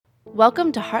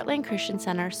Welcome to Heartland Christian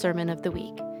Center Sermon of the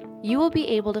Week. You will be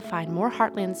able to find more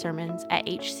Heartland sermons at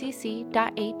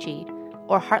hcc.ag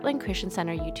or Heartland Christian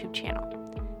Center YouTube channel.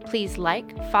 Please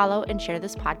like, follow, and share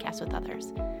this podcast with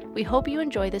others. We hope you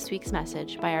enjoy this week's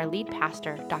message by our lead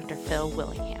pastor, Dr. Phil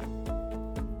Willingham.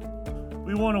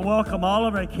 We want to welcome all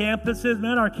of our campuses.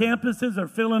 Man, our campuses are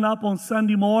filling up on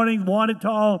Sunday mornings.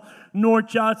 Wanatall, North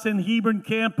Johnson, Hebron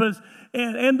campus.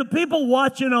 And the people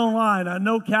watching online, I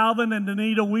know Calvin and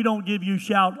Danita, we don't give you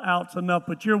shout-outs enough,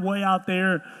 but you're way out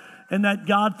there in that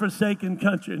God-forsaken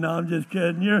country. No, I'm just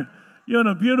kidding. You're in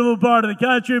a beautiful part of the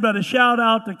country, but a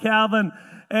shout-out to Calvin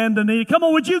and Danita. Come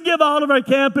on, would you give all of our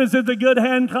campuses a good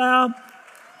hand clap?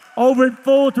 Over at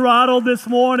Full Throttle this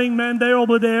morning, man, they're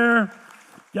over there.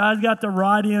 Guys got to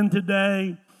ride in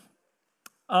today.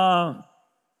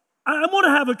 I want to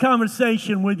have a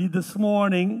conversation with you this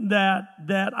morning that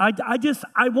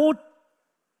I want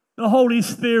the Holy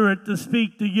Spirit to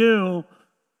speak to you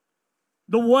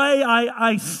the way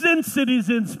I sense it is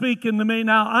in speaking to me.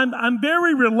 Now, I'm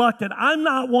very reluctant. I'm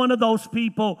not one of those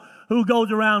people who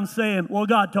goes around saying, well,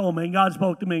 God told me, and God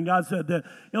spoke to me, and God said that.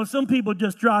 You know, some people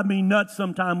just drive me nuts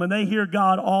sometimes when they hear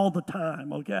God all the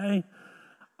time, okay?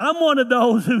 I'm one of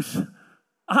those who's,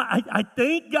 I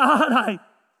think God,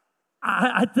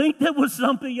 I think there was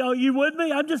something, you with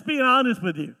me? I'm just being honest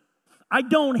with you. I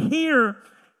don't hear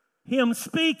him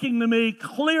speaking to me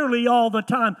clearly all the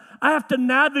time. I have to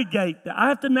navigate that. I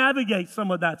have to navigate some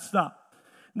of that stuff.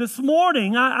 This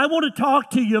morning, I want to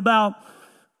talk to you about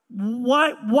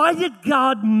why did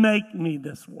God make me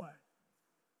this way?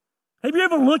 Have you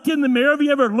ever looked in the mirror? Have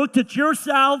you ever looked at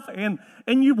yourself and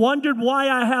you wondered why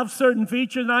I have certain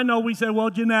features? And I know we say,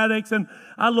 well, genetics, and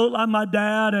I look like my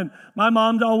dad, and my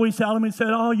mom's always telling me,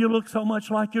 said, oh, you look so much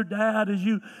like your dad as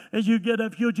you get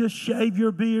up, you'll just shave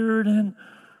your beard. And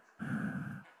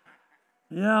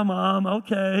yeah, Mom,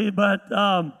 okay. But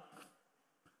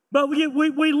we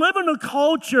live in a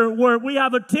culture where we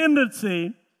have a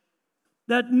tendency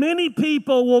that many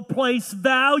people will place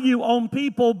value on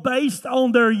people based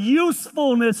on their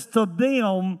usefulness to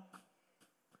them.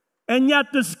 And yet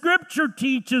the scripture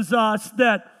teaches us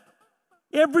that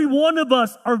every one of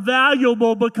us are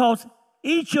valuable because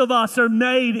each of us are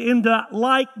made in the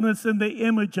likeness and the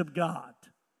image of God.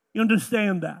 You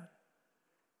understand that?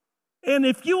 And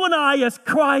if you and I as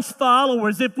Christ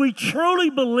followers, if we truly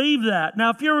believe that,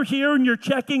 now if you're here and you're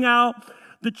checking out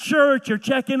the church, you're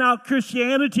checking out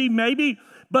Christianity, maybe,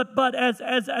 but as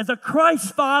a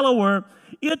Christ follower,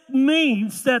 it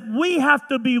means that we have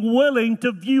to be willing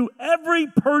to view every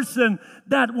person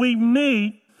that we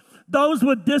meet, those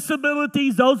with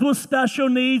disabilities, those with special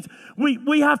needs,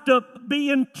 we have to be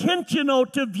intentional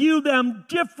to view them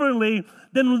differently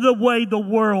than the way the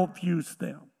world views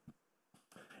them.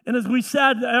 And as we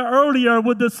said earlier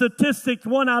with the statistics,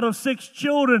 1 out of 6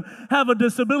 children have a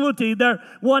disability.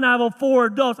 1 out of 4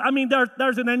 adults. I mean,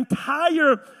 there's an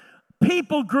entire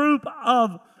people group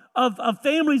of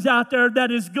families out there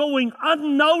that is going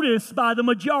unnoticed by the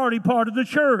majority part of the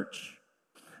church.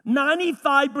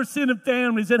 95% of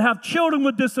families that have children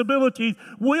with disabilities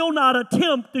will not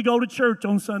attempt to go to church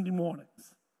on Sunday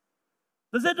mornings.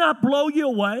 Does it not blow you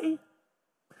away?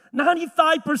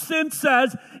 95%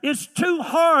 says it's too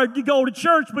hard to go to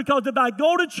church because if I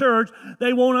go to church,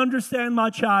 they won't understand my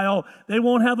child. They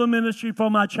won't have a ministry for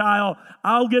my child.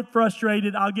 I'll get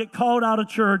frustrated. I'll get called out of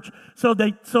church, so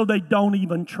they don't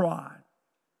even try.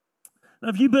 Now,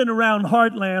 if you've been around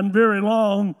Heartland very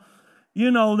long, you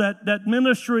know that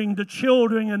ministering to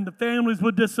children and the families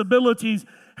with disabilities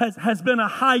has been a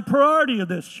high priority of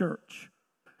this church.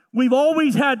 We've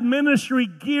always had ministry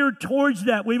geared towards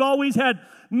that. We've always had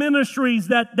ministries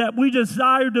that we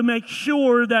desire to make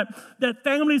sure that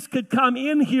families could come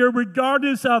in here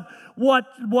regardless of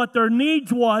what their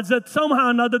needs was, that somehow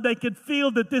or another they could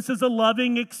feel that this is a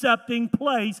loving, accepting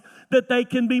place that they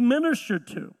can be ministered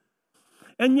to.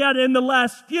 And yet in the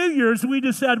last few years, we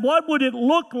just said, what would it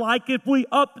look like if we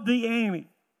upped the ante?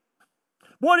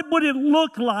 What would it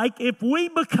look like if we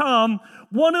become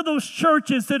one of those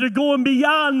churches that are going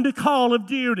beyond the call of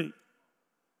duty?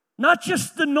 Not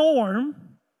just the norm,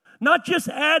 not just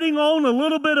adding on a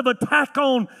little bit of a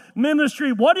tack-on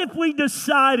ministry. What if we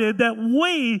decided that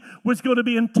we was going to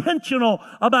be intentional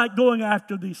about going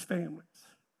after these families?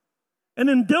 And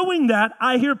in doing that,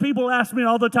 I hear people ask me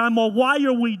all the time, well, why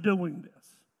are we doing this?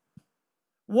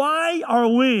 Why are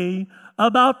we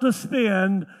about to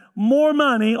spend more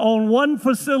money on one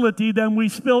facility than we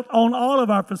spent on all of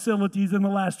our facilities in the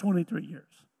last 23 years?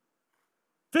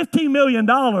 $15 million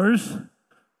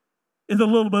is a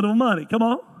little bit of money. Come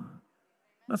on.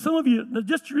 Now, some of you,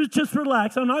 just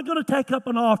relax. I'm not going to take up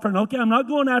an offering, okay? I'm not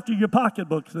going after your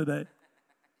pocketbooks today.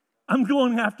 I'm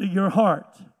going after your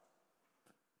heart.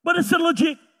 But it's a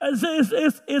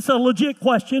legit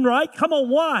question, right? Come on,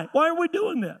 why? Why are we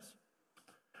doing this?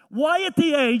 Why at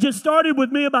the age, it started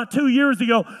with me about 2 years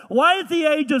ago, why at the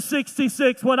age of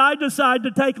 66 would I decide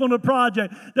to take on a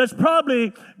project that's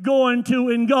probably going to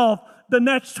engulf the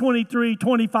next 23,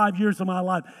 25 years of my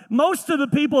life? Most of the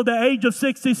people at the age of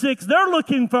 66, they're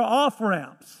looking for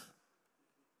off-ramps.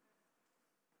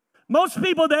 Most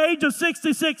people at the age of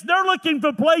 66, they're looking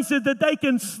for places that they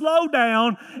can slow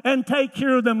down and take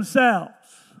care of themselves.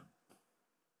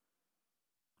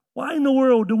 Why in the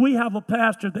world do we have a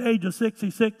pastor at the age of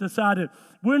 66 decided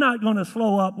we're not going to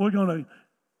slow up, we're going to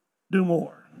do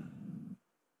more?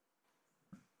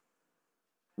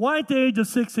 Why at the age of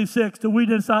 66 do we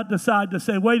decide to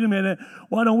say, wait a minute,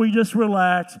 why don't we just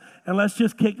relax and let's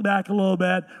just kick back a little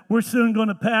bit? We're soon going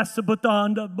to pass the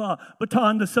baton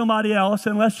to somebody else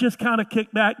and let's just kind of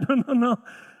kick back. No.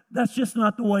 That's just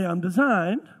not the way I'm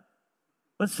designed.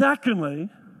 But secondly,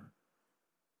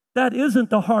 that isn't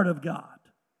the heart of God.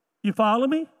 You follow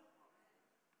me?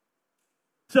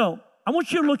 So, I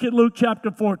want you to look at Luke chapter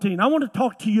 14. I want to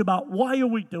talk to you about why are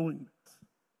we doing this.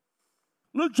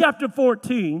 Luke chapter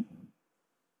 14,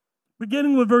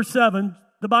 beginning with verse 7,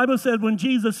 the Bible said when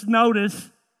Jesus noticed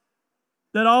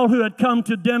that all who had come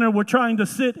to dinner were trying to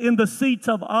sit in the seats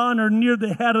of honor near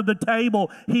the head of the table,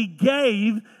 he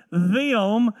gave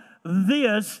them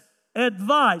this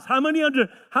advice. How many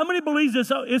believes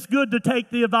it's good to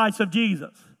take the advice of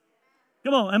Jesus?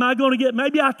 Come on,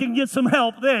 maybe I can get some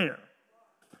help there.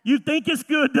 You think it's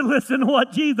good to listen to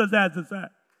what Jesus has to say?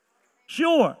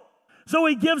 Sure. So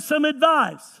he gives some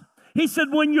advice. He said,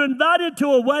 when you're invited to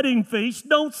a wedding feast,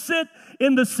 don't sit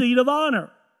in the seat of honor.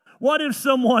 What if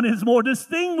someone is more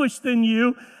distinguished than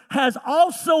you has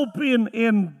also been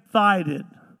invited?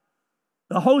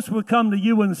 The host would come to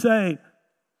you and say,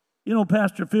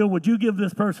 Pastor Phil, would you give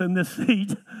this person this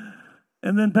seat?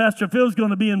 And then Pastor Phil's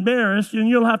going to be embarrassed, and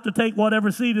you'll have to take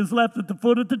whatever seat is left at the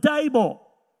foot of the table.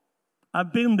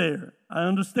 I've been there. I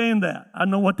understand that. I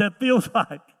know what that feels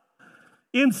like.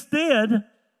 Instead,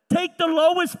 take the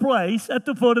lowest place at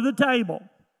the foot of the table.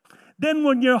 Then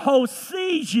when your host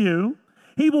sees you,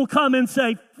 he will come and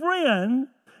say, friend,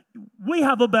 we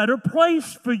have a better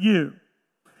place for you.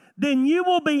 Then you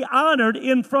will be honored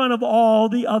in front of all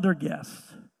the other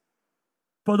guests.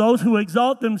 For those who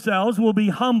exalt themselves will be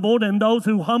humbled, and those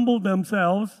who humble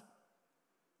themselves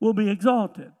will be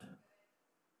exalted.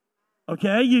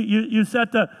 Okay, you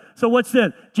set the. So what's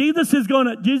this? Jesus is going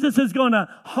to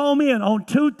home in on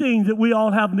two things that we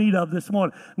all have need of this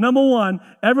morning. Number one,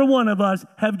 every one of us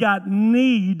have got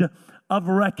need of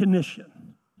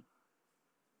recognition.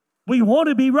 We want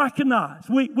to be recognized.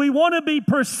 We want to be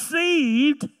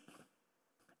perceived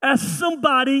as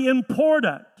somebody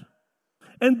important.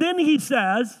 And then he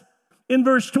says, in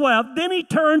verse 12, then he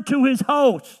turned to his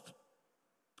host.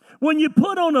 When you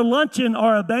put on a luncheon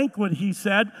or a banquet, he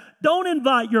said, don't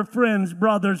invite your friends,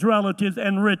 brothers, relatives,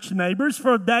 and rich neighbors,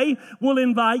 for they will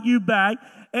invite you back,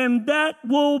 and that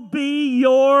will be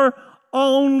your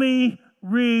only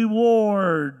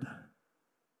reward.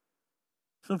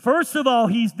 So first of all,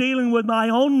 he's dealing with my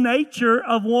own nature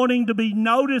of wanting to be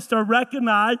noticed or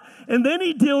recognized. And then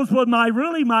he deals with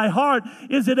my heart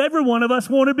is that every one of us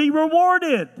want to be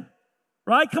rewarded.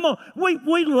 Right? Come on.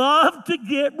 We love to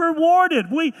get rewarded.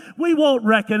 We want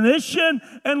recognition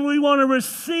and we want to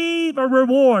receive a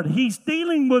reward. He's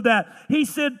dealing with that. He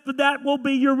said, that will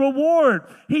be your reward.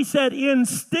 He said,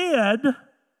 instead,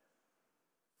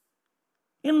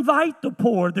 invite the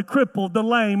poor, the crippled, the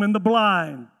lame, and the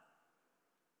blind.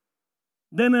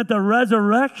 Then at the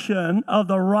resurrection of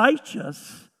the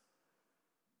righteous,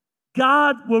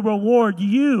 God will reward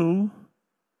you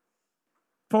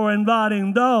for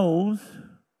inviting those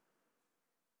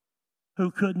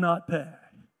who could not pay.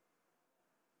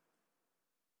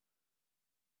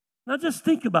 Now just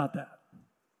think about that.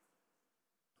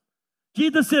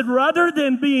 Jesus said, rather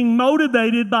than being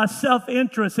motivated by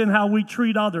self-interest in how we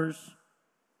treat others,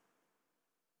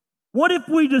 what if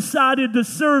we decided to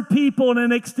serve people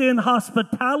and extend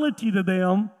hospitality to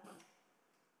them,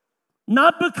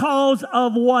 not because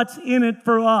of what's in it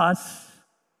for us,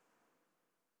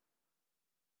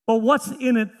 but what's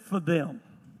in it for them?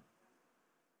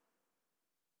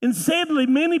 And sadly,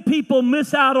 many people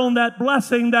miss out on that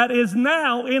blessing that is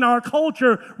now in our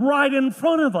culture right in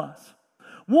front of us.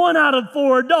 1 out of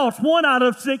 4 adults, 1 out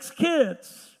of 6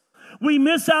 kids. We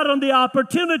miss out on the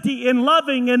opportunity in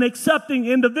loving and accepting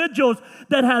individuals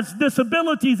that has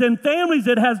disabilities and families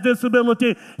that has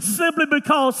disability simply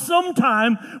because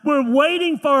sometimes we're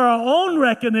waiting for our own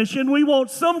recognition. We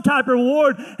want some type of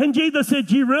reward. And Jesus said,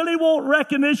 "Do you really want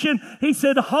recognition?" He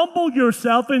said, "Humble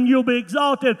yourself and you'll be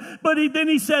exalted." But then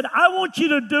he said, "I want you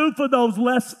to do for those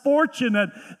less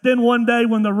fortunate." Then one day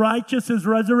when the righteous is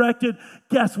resurrected,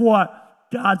 guess what?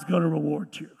 God's going to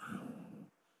reward you.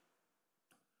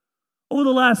 Over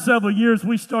the last several years,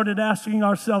 we started asking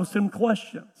ourselves some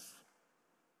questions.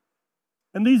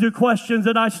 And these are questions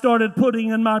that I started putting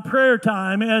in my prayer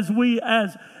time as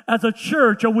a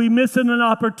church. Are we missing an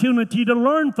opportunity to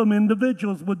learn from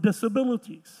individuals with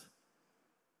disabilities?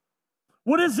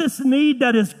 What is this need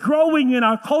that is growing in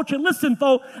our culture? Listen,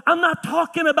 folks, I'm not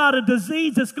talking about a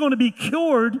disease that's going to be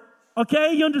cured,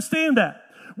 okay? You understand that?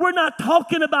 We're not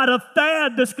talking about a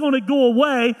fad that's going to go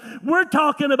away. We're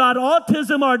talking about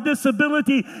autism or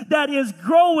disability that is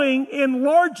growing in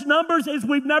large numbers as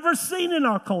we've never seen in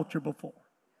our culture before.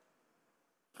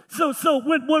 So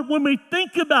when we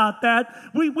think about that,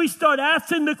 we start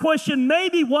asking the question,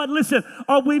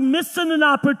 are we missing an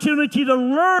opportunity to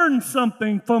learn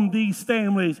something from these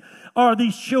families or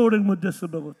these children with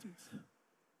disabilities?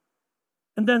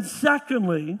 And then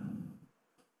secondly,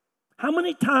 how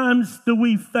many times do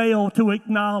we fail to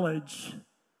acknowledge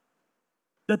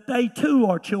that they too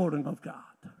are children of God?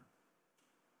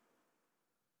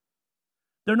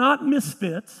 They're not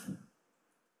misfits.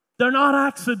 They're not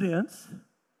accidents.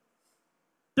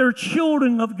 They're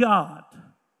children of God.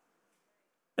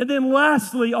 And then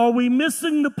lastly, are we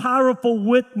missing the powerful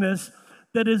witness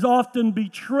that is often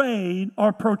betrayed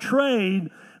or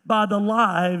portrayed by the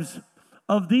lives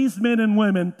of these men and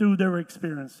women through their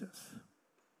experiences?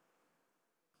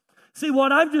 See,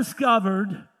 what I've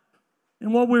discovered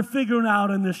and what we're figuring out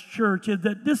in this church is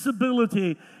that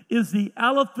disability is the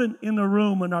elephant in the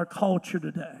room in our culture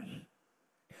today.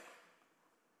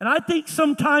 And I think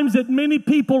sometimes that many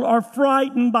people are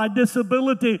frightened by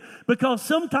disability because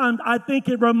sometimes I think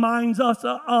it reminds us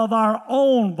of our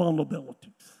own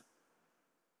vulnerabilities.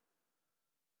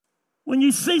 When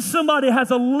you see somebody has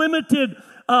a limited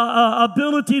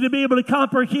ability to be able to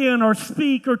comprehend or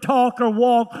speak or talk or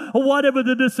walk or whatever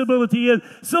the disability is,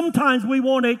 sometimes we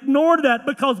want to ignore that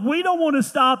because we don't want to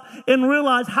stop and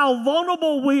realize how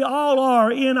vulnerable we all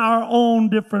are in our own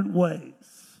different ways.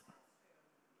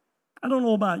 I don't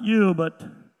know about you, but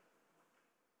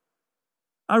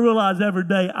I realize every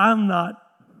day I'm not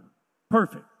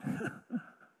perfect.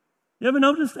 You ever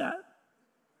notice that?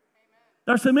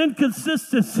 There's some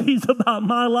inconsistencies about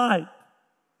my life.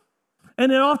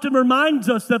 And it often reminds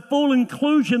us that full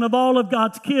inclusion of all of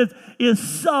God's kids is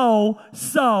so,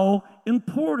 so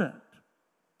important.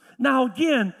 Now,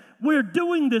 again, we're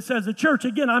doing this as a church.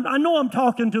 Again, I know I'm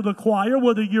talking to the choir,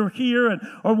 whether you're here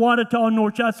or Watertown,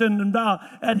 North Chesson, and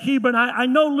at Hebron. I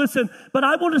know, listen, but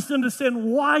I want us to understand,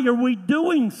 why are we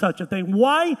doing such a thing?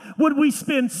 Why would we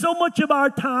spend so much of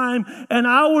our time and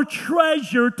our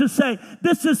treasure to say,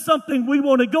 this is something we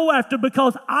want to go after?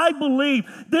 Because I believe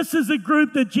this is a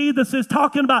group that Jesus is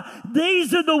talking about.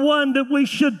 These are the ones that we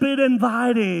should be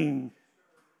inviting.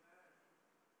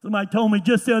 Somebody told me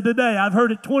just the other day, I've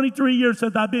heard it 23 years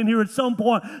since I've been here. At some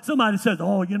point, somebody says,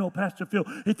 "Oh, Pastor Phil,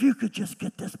 if you could just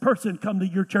get this person to come to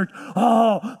your church,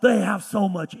 oh, they have so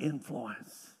much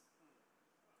influence."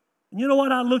 And you know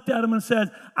what? I looked at them and said,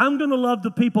 I'm going to love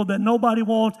the people that nobody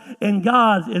wants, and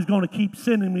God is going to keep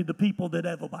sending me the people that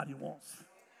everybody wants.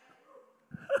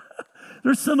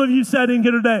 There's some of you sitting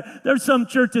here today. There's some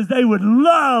churches, they would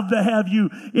love to have you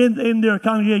in their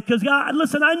congregation. Because God,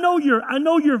 listen, I know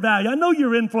your value. I know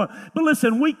your influence. But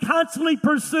listen, we constantly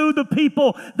pursue the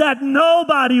people that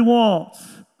nobody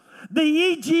wants. The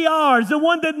EGRs, the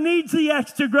one that needs the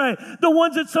extra grade, the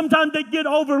ones that sometimes they get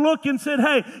overlooked and said,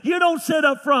 "Hey, you don't sit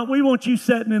up front. We want you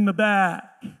sitting in the back."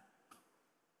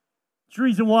 It's the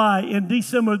reason why in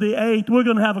December the 8th, we're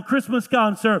going to have a Christmas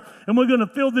concert, and we're going to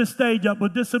fill this stage up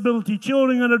with disability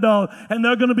children and adults, and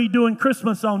they're going to be doing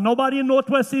Christmas songs. Nobody in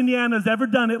Northwest Indiana has ever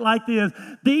done it like this.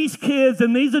 These kids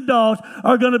and these adults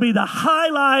are going to be the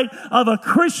highlight of a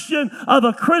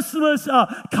Christmas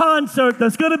concert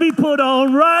that's going to be put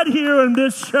on right here in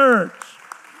this church.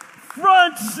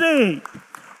 Front seat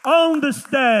on the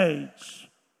stage.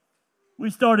 We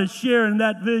started sharing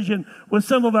that vision with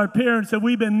some of our parents that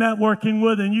we've been networking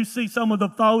with, and you see some of the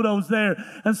photos there,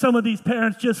 and some of these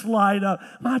parents just light up.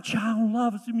 "My child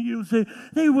loves the music.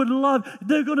 They're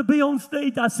going to be on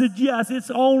stage." I said, "Yes,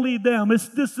 it's only them. It's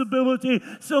disability,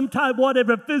 some type,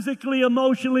 whatever, physically,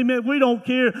 emotionally, we don't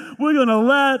care. We're going to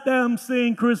let them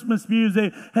sing Christmas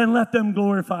music and let them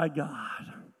glorify God."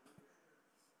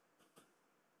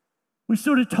 we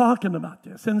started talking about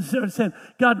this and started saying,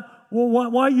 God,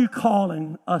 well, why are you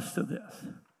calling us to this?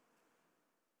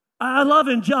 I love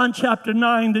in John chapter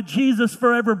 9 that Jesus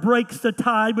forever breaks the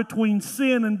tie between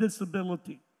sin and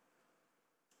disability.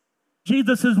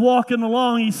 Jesus is walking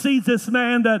along. He sees this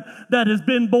man that has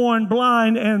been born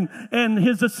blind, and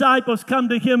his disciples come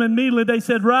to him immediately. They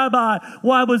said, Rabbi,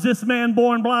 why was this man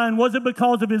born blind? Was it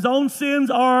because of his own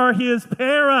sins or his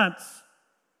parents?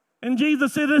 And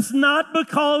Jesus said, it's not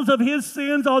because of his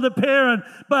sins or the parent,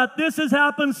 but this has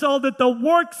happened so that the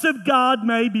works of God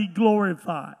may be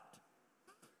glorified.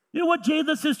 You know what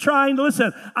Jesus is trying to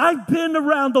listen? I've been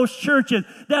around those churches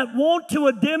that want to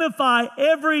identify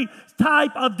every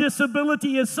type of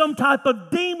disability as some type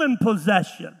of demon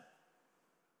possession.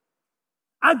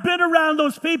 I've been around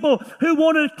those people who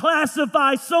want to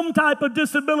classify some type of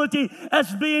disability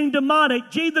as being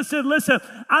demonic. Jesus said, listen,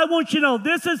 I want you to know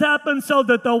this has happened so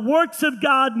that the works of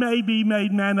God may be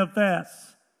made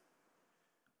manifest.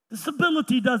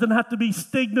 Disability doesn't have to be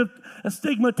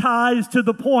stigmatized to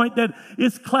the point that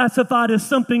it's classified as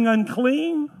something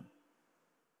unclean.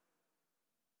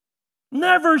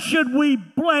 Never should we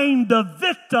blame the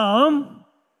victim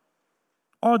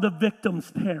or the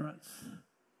victim's parents.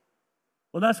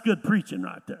 Well, that's good preaching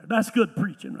right there. That's good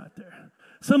preaching right there.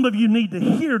 Some of you need to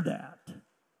hear that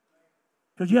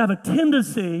because you have a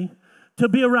tendency to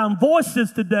be around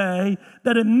voices today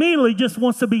that immediately just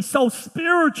wants to be so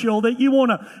spiritual that you want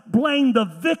to blame the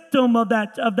victim of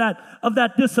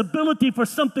that disability for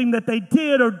something that they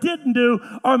did or didn't do,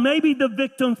 or maybe the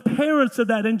victim's parents of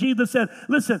that. And Jesus said,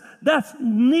 listen,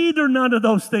 none of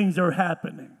those things are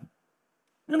happening.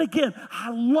 And again, I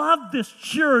love this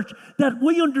church that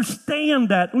we understand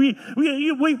that.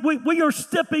 We are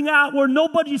stepping out where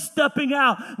nobody's stepping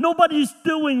out. Nobody's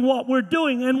doing what we're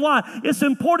doing. And why? It's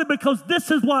important because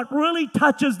this is what really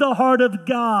touches the heart of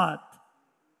God.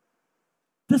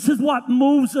 This is what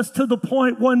moves us to the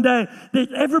point one day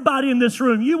that everybody in this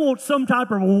room, you want some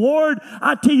type of reward.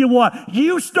 I tell you what,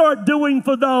 you start doing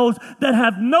for those that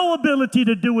have no ability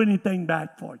to do anything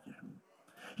back for you.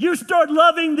 You start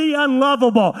loving the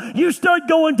unlovable. You start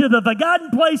going to the forgotten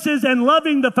places and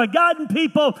loving the forgotten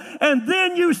people, and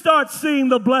then you start seeing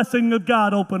the blessing of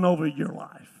God open over your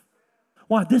life.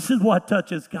 Why? This is what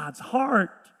touches God's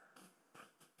heart.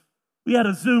 We had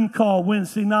a Zoom call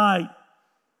Wednesday night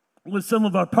with some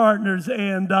of our partners,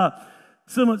 and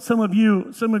some of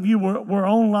you were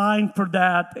online for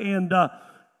that, and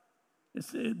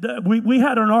we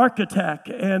had an architect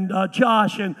and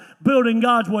Josh and Building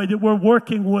God's Way that we're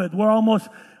working with. We're almost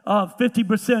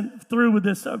 50% through with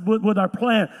this with our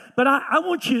plan. But I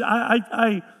want you.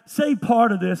 I say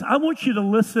part of this. I want you to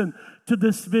listen to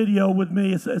this video with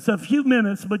me. It's a few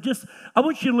minutes, but I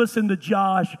want you to listen to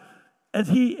Josh as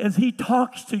he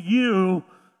talks to you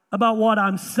about what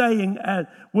I'm saying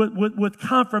with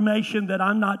confirmation that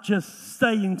I'm not just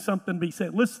saying something to be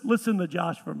said. Listen to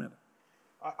Josh for a minute.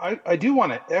 I do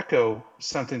want to echo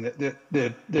something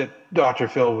that Dr.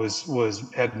 Phil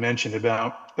had mentioned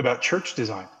about church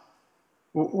design.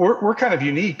 We're kind of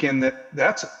unique in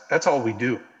that's all we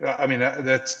do. I mean,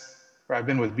 I've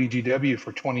been with BGW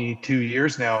for 22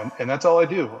 years now, and that's all I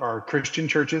do are Christian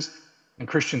churches and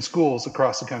Christian schools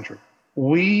across the country.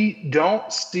 We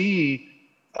don't see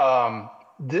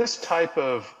this type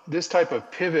of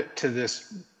pivot to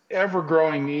this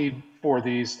ever-growing need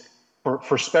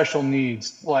for special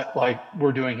needs like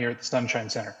we're doing here at the Sunshine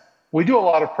Center. We do a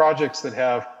lot of projects that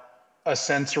have a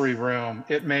sensory room.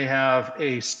 It may have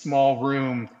a small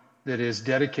room that is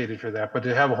dedicated for that, but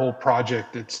to have a whole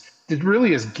project that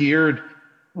really is geared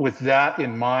with that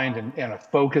in mind and a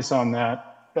focus on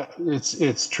that,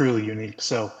 it's truly unique.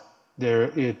 So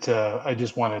I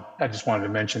just wanted to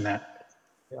mention that.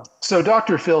 Yeah. So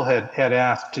Dr. Phil had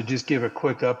asked to just give a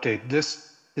quick update. This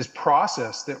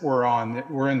process that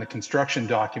we're in the construction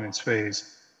documents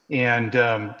phase. And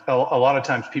a lot of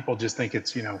times people just think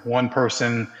it's, one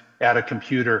person at a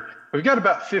computer. We've got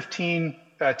about a team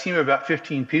of about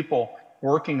 15 people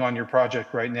working on your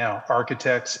project right now.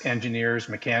 Architects, engineers,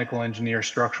 mechanical engineers,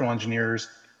 structural engineers,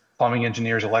 plumbing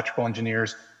engineers, electrical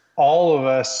engineers, all of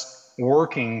us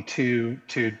working to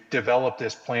develop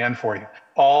this plan for you,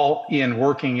 all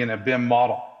working in a BIM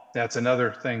model. That's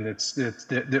another thing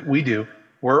that we do.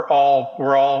 We're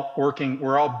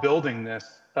all building this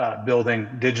building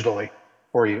digitally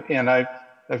for you. And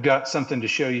I've got something to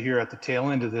show you here at the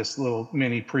tail end of this little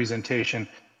mini presentation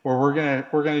where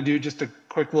we're gonna do just a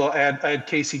quick little I had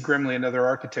Casey Grimley, another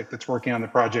architect that's working on the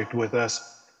project with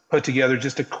us, put together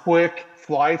just a quick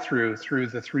fly through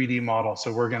the 3D model.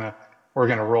 So we're gonna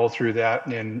roll through that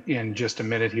in just a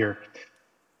minute here.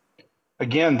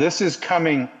 Again, this is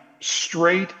coming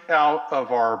straight out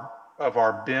of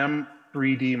our BIM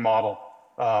 3D model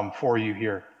for you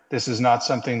here. This is not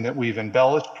something that we've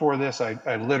embellished for this.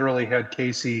 I literally had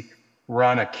Casey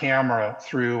run a camera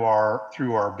through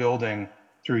our building,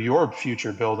 through your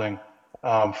future building,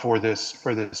 for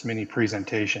this mini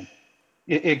presentation.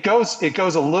 It goes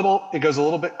a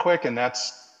little bit quick, and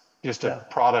that's just a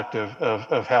product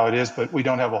of how it is. But we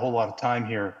don't have a whole lot of time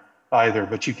here either.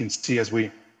 But you can see as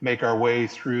we make our way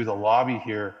through the lobby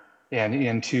here and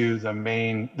into the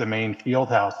main field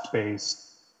house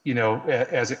space, you know,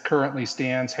 as it currently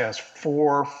stands, has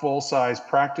 4 full-size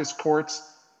practice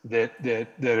courts that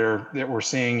we're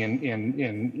seeing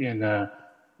in a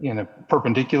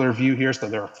perpendicular view here. So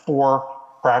there are 4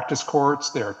 practice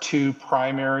courts. There are 2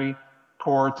 primary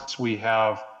courts. We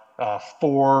have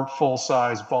 4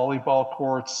 full-size volleyball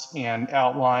courts and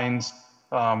outlines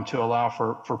to allow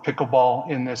for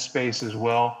pickleball in this space as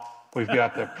well. We've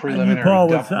got the preliminary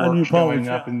ductwork showing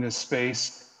up in this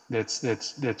space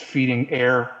that's feeding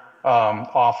air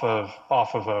off of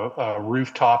a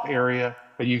rooftop area.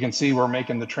 But you can see we're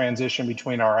making the transition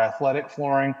between our athletic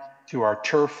flooring to our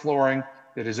turf flooring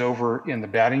that is over in the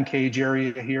batting cage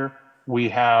area here. We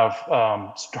have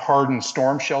hardened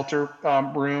storm shelter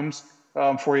rooms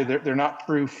for you. They're not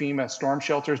true FEMA storm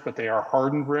shelters, but they are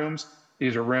hardened rooms.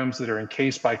 These are rooms that are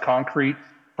encased by concrete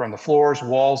from the floors,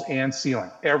 walls, and ceiling.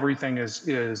 Everything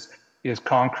is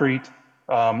concrete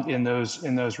in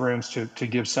those rooms to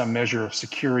give some measure of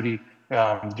security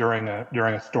during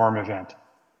a storm event.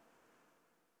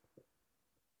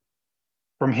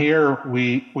 From here,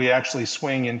 we actually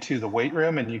swing into the weight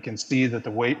room, and you can see that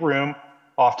the weight room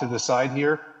off to the side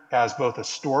here has both a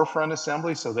storefront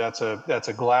assembly, so that's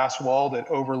a glass wall that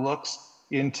overlooks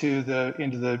into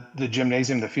the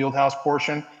gymnasium, the field house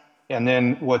portion. And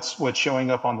then what's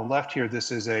showing up on the left here,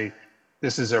 this is a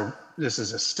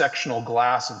sectional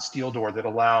glass and steel door that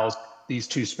allows these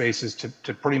 2 spaces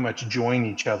to pretty much join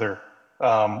each other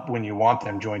when you want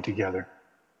them joined together.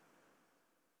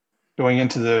 Going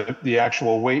into the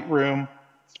actual weight room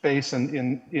space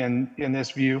in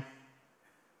this view,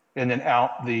 and then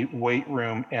out the weight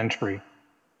room entry.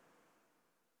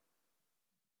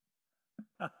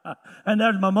 And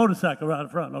there's my motorcycle right in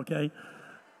front, okay?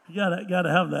 You gotta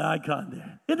have the icon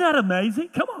there. Isn't that amazing?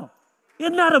 Come on.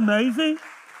 Isn't that amazing?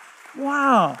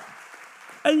 Wow.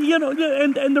 And you know,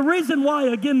 and the reason why,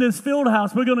 again, this field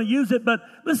house, we're going to use it, but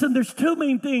listen, there's 2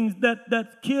 main things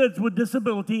that kids with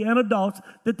disability and adults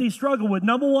that they struggle with.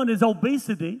 Number 1 is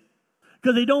obesity,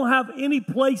 because they don't have any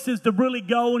places to really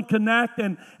go and connect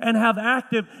and have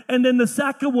active. And then the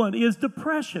second one is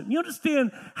depression. You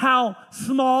understand how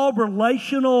small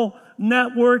relational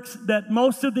networks that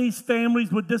most of these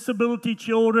families with disability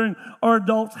children or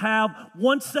adults have.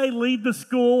 Once they leave the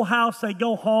schoolhouse, they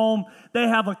go home, they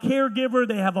have a caregiver,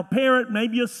 they have a parent,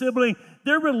 maybe a sibling.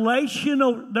 Their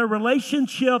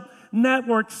relationship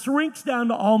network shrinks down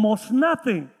to almost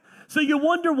nothing. So you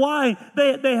wonder why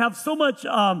they have so much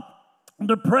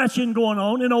depression going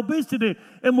on and obesity.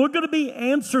 And we're going to be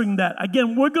answering that.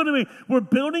 Again, we're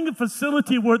building a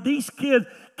facility where these kids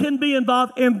can be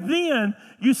involved. And then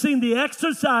you've seen the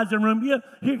exercising room. Yeah,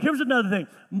 here's another thing.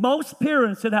 Most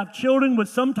parents that have children with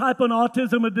some type of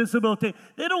autism or disability,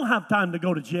 they don't have time to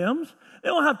go to gyms. They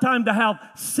don't have time to have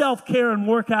self-care and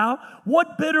work out.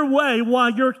 What better way while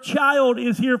your child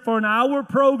is here for an hour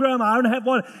program, hour and a half,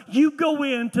 you go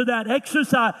into that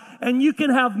exercise and you can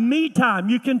have me time.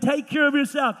 You can take care of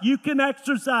yourself. You can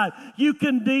exercise. You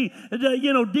can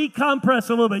decompress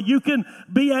a little bit. You can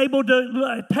be able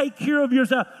to take care of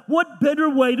yourself. What better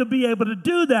way to be able to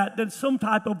do that than some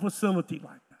type of facility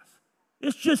like this?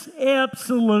 It's just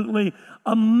absolutely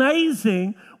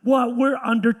amazing what we're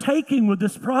undertaking with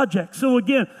this project. So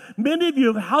again, many of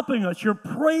you are helping us. You're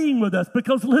praying with us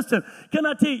because listen, can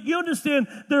I tell you, you understand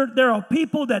there are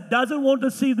people that doesn't want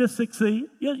to see this succeed?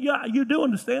 Yeah, you do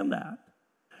understand that.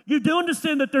 You do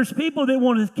understand that there's people that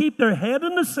want to keep their head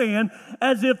in the sand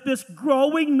as if this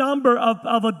growing number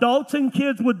of adults and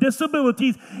kids with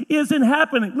disabilities isn't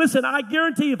happening. Listen, I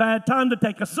guarantee if I had time to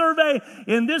take a survey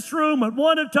in this room, at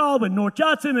Wanatah, at North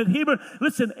Johnson, at Hebron,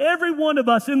 listen, every one of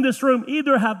us in this room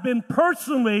either have been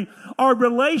personally or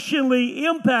relationally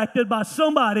impacted by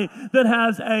somebody that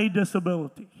has a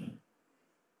disability.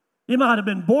 It might have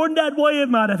been born that way. It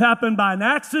might have happened by an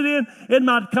accident. It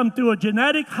might have come through a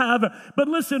genetic, however. But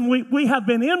listen, we have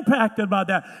been impacted by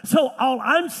that. So all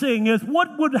I'm saying is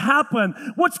what would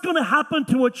happen? What's going to happen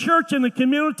to a church and a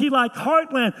community like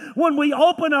Heartland when we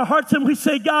open our hearts and we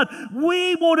say, God,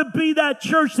 we want to be that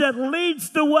church that leads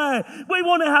the way. We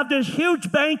want to have this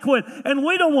huge banquet, and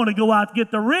we don't want to go out and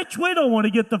get the rich. We don't want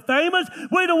to get the famous.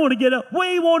 We don't want to get up.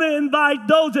 We want to invite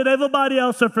those that everybody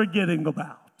else are forgetting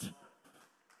about.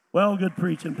 Well, good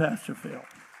preaching, Pastor Phil.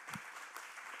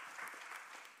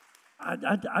 I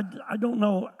don't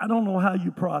know how you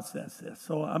process this,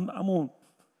 so I'm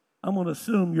gonna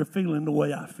assume you're feeling the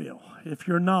way I feel. If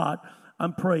you're not,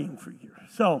 I'm praying for you.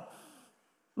 So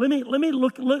let me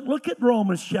look at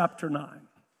Romans chapter 9.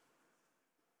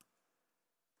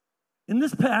 In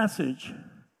this passage,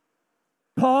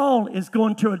 Paul is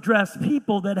going to address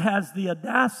people that has the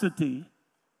audacity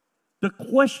to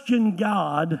question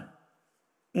God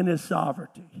in his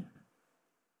sovereignty.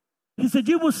 He said,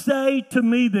 you will say to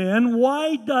me then,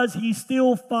 why does he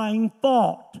still find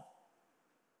fault?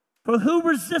 For who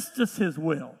resisteth his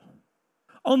will?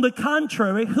 On the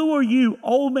contrary, who are you,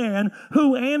 O man,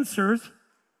 who answers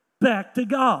back to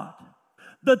God?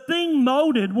 The thing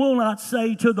molded will not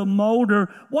say to the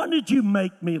molder, why did you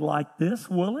make me like this,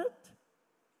 will it?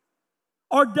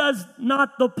 Or does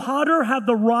not the potter have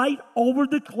the right over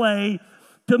the clay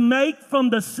to make from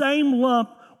the same lump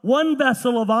one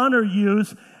vessel of honor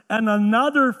use and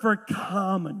another for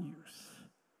common use?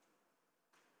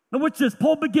 Now watch this.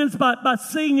 Paul begins by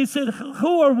saying, he said,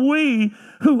 who are we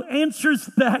who answers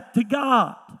back to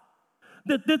God?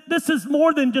 This is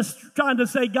more than just trying to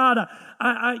say, God,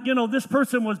 this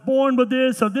person was born with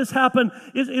this or this happened.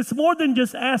 It's more than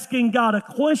just asking God a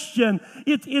question.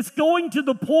 It's going to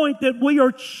the point that we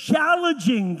are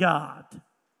challenging God.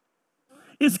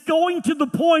 It's going to the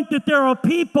point that there are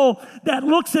people that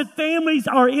looks at families,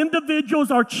 our individuals,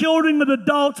 our children and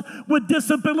adults with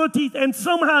disabilities, and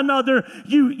somehow or another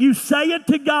you say it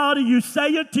to God or you say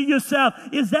it to yourself.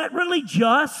 Is that really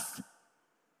just?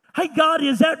 Hey, God,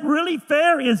 is that really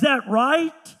fair? Is that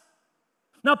right?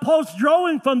 Now, Paul's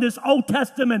drawing from this Old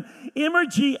Testament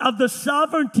imagery of the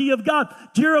sovereignty of God.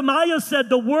 Jeremiah said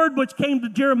the word which came to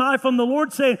Jeremiah from the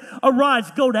Lord saying, arise,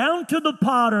 go down to the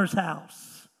potter's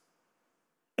house.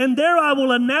 And there I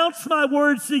will announce my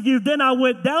words to you. Then I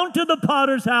went down to the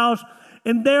potter's house,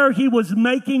 and there he was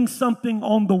making something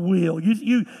on the wheel.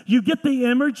 You get the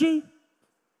imagery?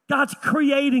 God's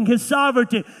creating his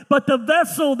sovereignty. But the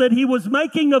vessel that he was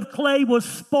making of clay was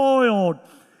spoiled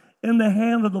in the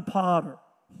hand of the potter.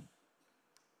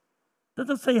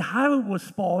 Doesn't say how it was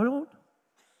spoiled.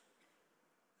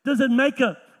 Doesn't make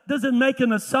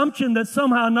an assumption that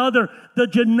somehow or another the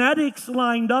genetics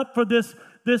lined up for this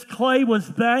clay was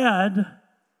bad,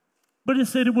 but it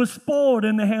said it was spoiled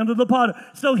in the hand of the potter.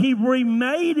 So he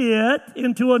remade it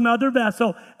into another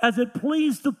vessel as it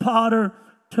pleased the potter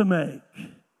to make.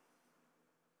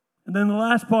 And then the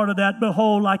last part of that,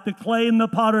 behold, like the clay in the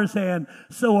potter's hand,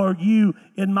 so are you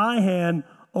in my hand,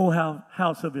 O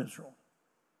house of Israel.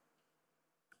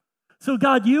 So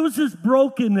God uses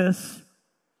brokenness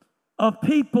of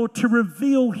people to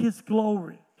reveal his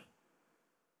glory.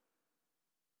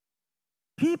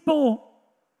 People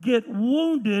get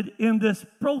wounded in this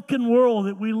broken world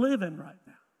that we live in right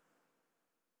now.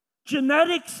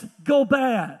 Genetics go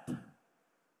bad.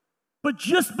 But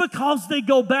just because they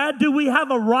go bad, do we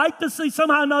have a right to say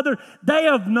somehow or another they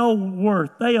have no worth,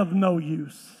 they have no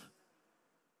use?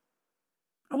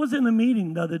 I was in a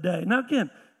meeting the other day. Now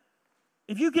again,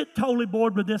 if you get totally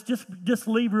bored with this, just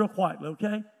leave real quietly,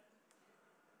 okay?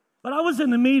 But I was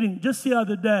in a meeting just the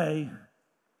other day,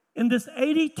 and this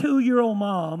 82-year-old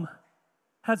mom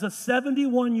has a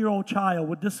 71-year-old child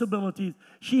with disabilities.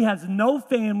 She has no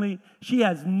family, she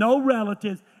has no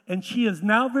relatives, and she is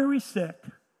now very sick.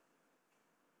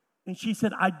 And she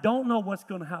said, I don't know what's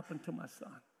going to happen to my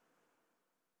son.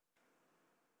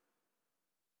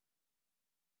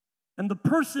 And the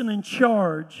person in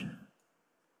charge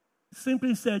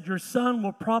simply said, your son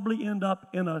will probably end up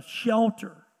in a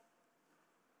shelter.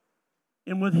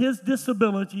 And with his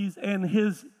disabilities and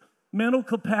his mental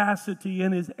capacity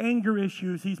and his anger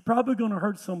issues, he's probably going to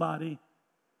hurt somebody.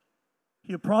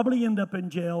 He'll probably end up in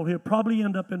jail. He'll probably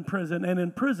end up in prison. And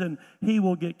in prison, he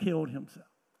will get killed himself.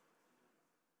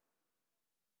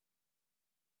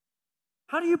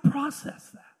 How do you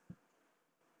process that?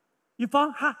 You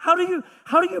follow? How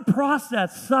do you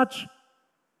process such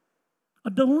a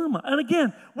dilemma? And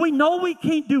again, we know we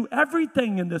can't do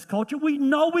everything in this culture. We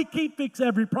know we can't fix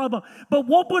every problem. But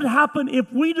what would happen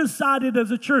if we decided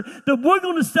as a church that we're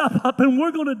going to step up and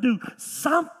we're going to do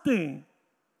something?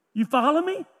 You follow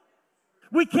me?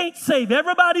 We can't save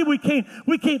everybody. We can't,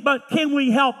 but can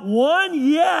we help one?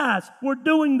 Yes, we're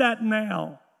doing that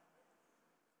now.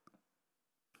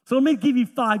 So let me give you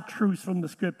 5 truths from the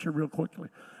scripture real quickly.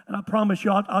 And I promise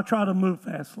you, I'll try to move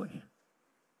fastly.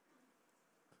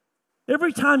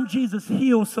 Every time Jesus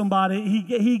healed somebody,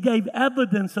 he gave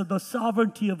evidence of the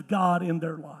sovereignty of God in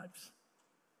their lives.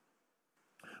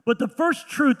 But the first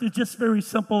truth is just very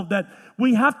simple, that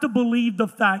we have to believe the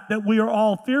fact that we are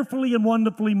all fearfully and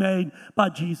wonderfully made by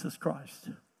Jesus Christ.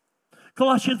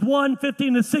 Colossians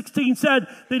 1:15-16 said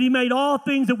that he made all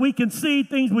things that we can see,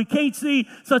 things we can't see,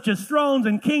 such as thrones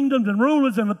and kingdoms and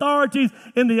rulers and authorities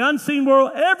in the unseen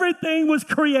world. Everything was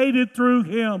created through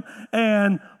him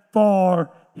and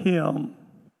for him.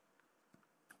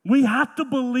 We have to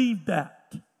believe that.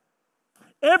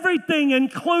 Everything,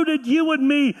 included you and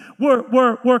me,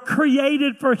 were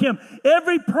created for him.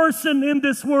 Every person in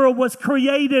this world was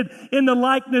created in the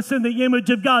likeness and the image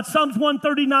of God. Psalms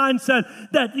 139 said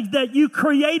that you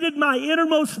created my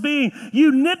innermost being.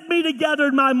 You knit me together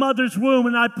in my mother's womb,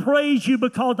 and I praise you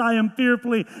because I am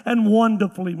fearfully and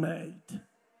wonderfully made.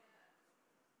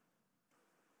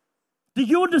 Do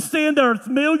you understand there are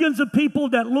millions of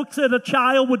people that looks at a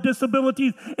child with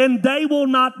disabilities and they will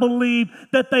not believe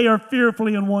that they are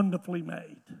fearfully and wonderfully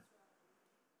made?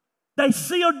 They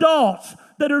see adults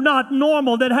that are not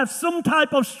normal, that have some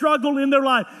type of struggle in their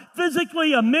life,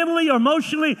 physically or mentally or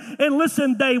emotionally, and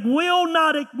listen, they will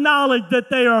not acknowledge that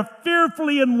they are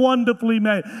fearfully and wonderfully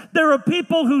made. There are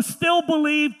people who still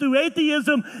believe through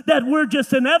atheism that we're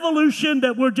just an evolution,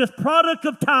 that we're just product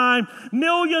of time.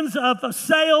 Millions of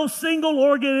cells, single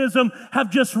organisms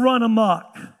have just run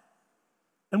amok,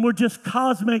 and we're just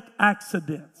cosmic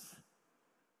accidents.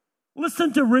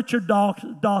 Listen to Richard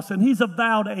Dawson. He's a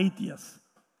vowed atheist.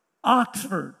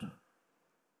 Oxford.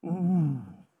 Ooh.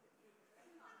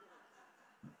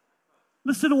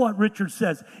 Listen to what Richard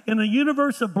says. In a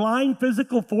universe of blind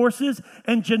physical forces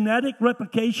and genetic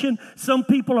replication, some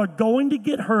people are going to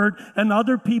get hurt and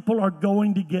other people are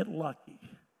going to get lucky.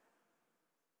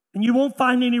 And you won't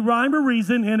find any rhyme or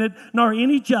reason in it, nor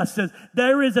any justice.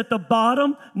 There is at the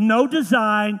bottom no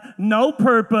design, no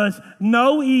purpose,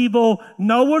 no evil,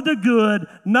 no of the good,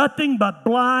 nothing but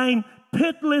blind,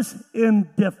 pitiless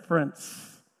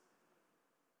indifference.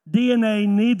 DNA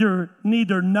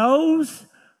neither knows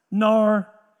nor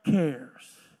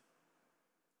cares.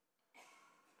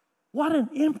 What an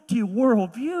empty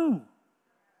worldview.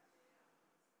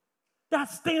 That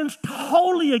stands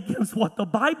totally against what the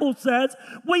Bible says.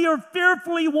 We are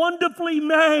fearfully, wonderfully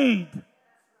made.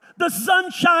 The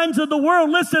sunshines of the world,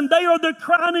 listen, they are the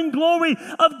crowning glory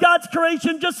of God's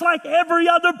creation, just like every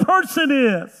other person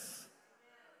is.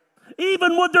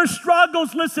 Even with their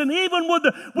struggles, listen, even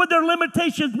with their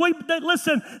limitations,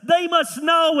 listen, they must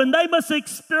know and they must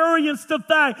experience the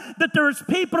fact that there's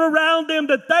people around them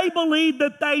that they believe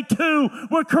that they too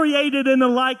were created in the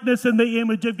likeness and the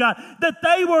image of God, that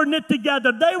they were knit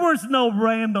together. There was no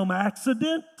random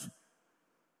accident.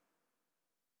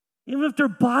 Even if their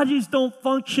bodies don't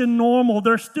function normal,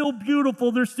 they're still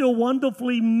beautiful, they're still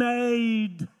wonderfully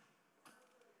made.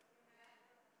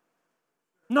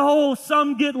 No,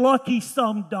 some get lucky,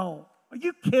 some don't. Are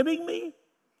you kidding me?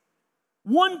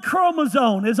 One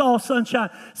chromosome is all sunshine.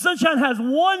 Sunshine has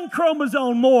one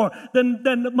chromosome more than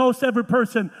most every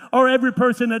person, or every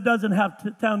person that doesn't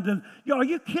have Down. Are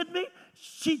you kidding me?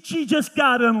 She just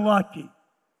got unlucky.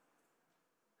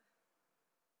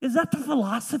 Is that the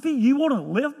philosophy you want to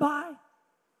live by?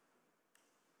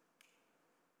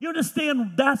 You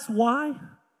understand that's why?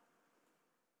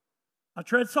 I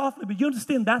tread softly, but you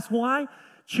understand that's why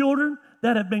children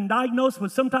that have been diagnosed with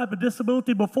some type of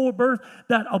disability before birth,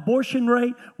 that abortion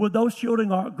rate with those children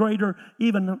are greater,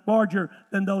 even larger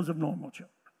than those of normal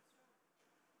children.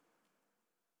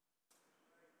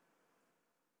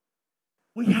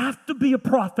 We have to be a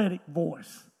prophetic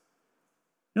voice.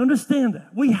 You understand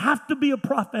that? We have to be a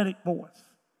prophetic voice.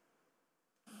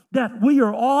 That we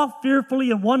are all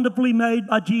fearfully and wonderfully made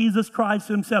by Jesus Christ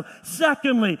himself.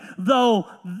 Secondly, though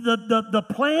the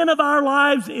plan of our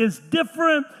lives is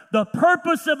different, the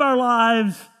purpose of our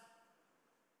lives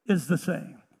is the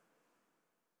same.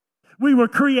 We were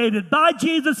created by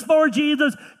Jesus, for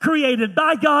Jesus, created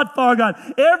by God, for God.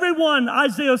 Everyone,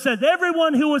 Isaiah said,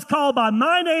 everyone who was called by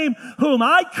my name, whom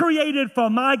I created for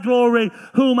my glory,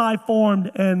 whom I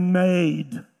formed and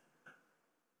made.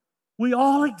 We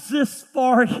all exist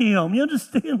for him. You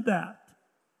understand that?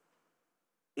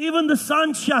 Even the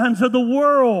sunshines of the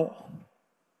world.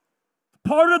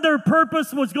 Part of their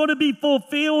purpose was going to be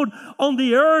fulfilled on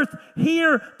the earth.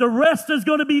 Here, the rest is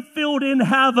going to be filled in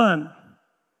heaven.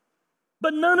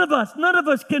 But none of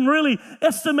us can really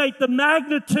estimate the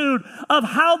magnitude of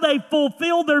how they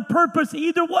fulfill their purpose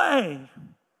either way.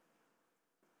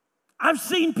 I've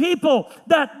seen people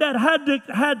that had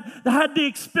the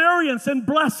experience and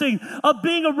blessing of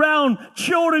being around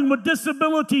children with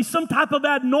disabilities, some type of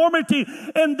abnormality,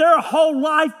 and their whole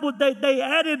life, they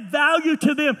added value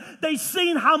to them. They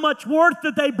seen how much worth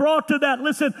that they brought to that.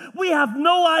 Listen, we have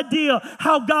no idea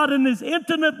how God in His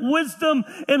infinite wisdom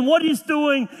and what He's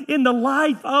doing in the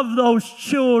life of those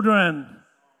children.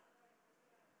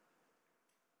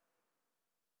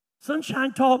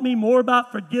 Sunshine taught me more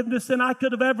about forgiveness than I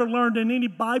could have ever learned in any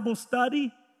Bible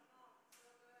study.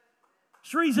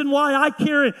 It's the reason why I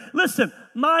carry. Listen,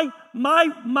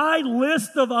 my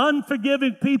list of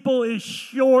unforgiving people is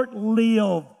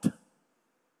short-lived.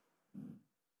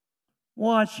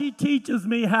 Why? She teaches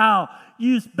me how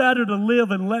it's better to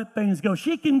live and let things go.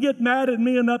 She can get mad at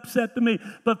me and upset to me,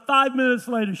 but 5 minutes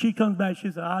later she comes back. She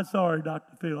says, "I'm sorry,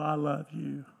 Dr. Phil. I love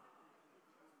you.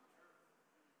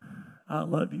 I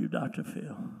love you, Dr.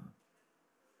 Phil."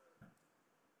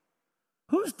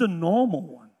 Who's the normal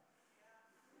one?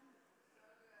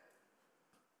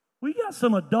 We got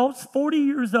some adults 40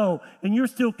 years old, and you're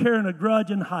still carrying a grudge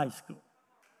in high school.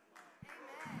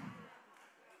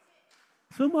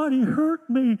 Somebody hurt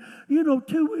me.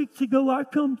 2 weeks ago I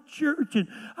come to church, and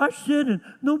I said, and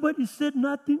nobody said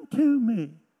nothing to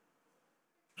me.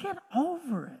 Get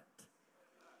over it.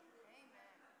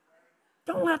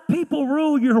 Don't let people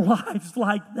rule your lives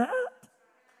like that.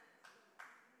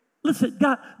 Listen,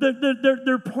 God,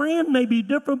 their plan may be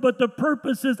different, but the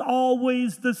purpose is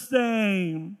always the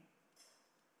same.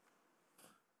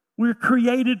 We're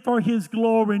created for His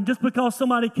glory, and just because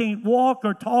somebody can't walk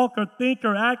or talk or think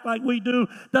or act like we do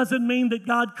doesn't mean that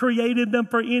God created them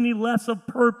for any less of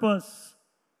purpose.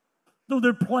 Though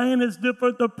their plan is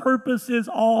different, the purpose is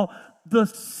all the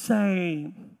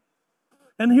same.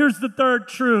 And here's the third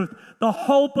truth. The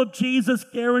hope of Jesus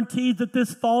guarantees that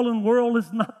this fallen world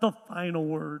is not the final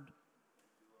word.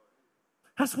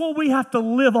 That's what we have to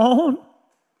live on.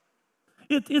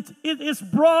 It's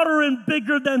broader and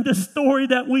bigger than the story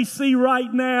that we see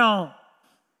right now.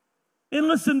 And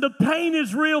listen, the pain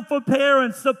is real for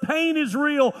parents. The pain is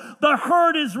real. The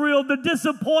hurt is real. The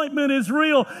disappointment is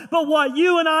real. But what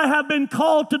you and I have been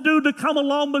called to do, to come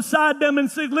along beside them and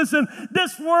say, listen,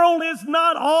 this world is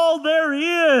not all there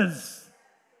is.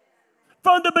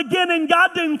 From the beginning,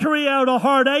 God didn't create a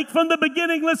heartache. From the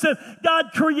beginning, listen, God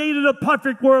created a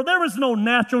perfect world. There was no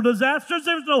natural disasters.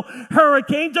 There was no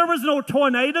hurricanes. There was no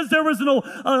tornadoes. There was no,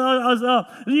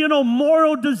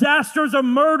 moral disasters or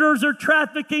murders or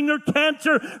trafficking or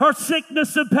cancer or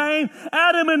sickness or pain.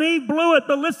 Adam and Eve blew it.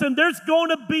 But listen, there's going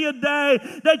to be a day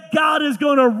that God is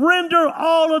going to render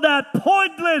all of that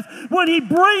pointless when He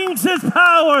brings His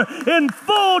power in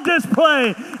full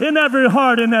display in every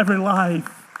heart and every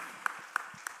life.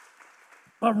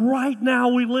 But right now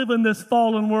we live in this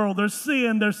fallen world. There's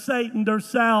sin, there's Satan, there's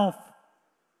self.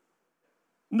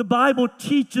 And the Bible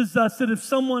teaches us that if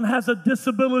someone has a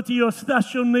disability or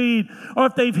special need, or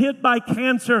if they've hit by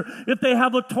cancer, if they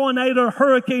have a tornado or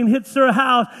hurricane hits their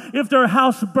house, if their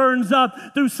house burns up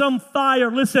through some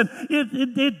fire, listen,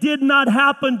 it did not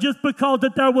happen just because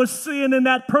that there was sin in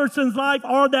that person's life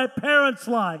or that parent's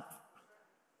life.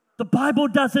 The Bible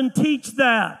doesn't teach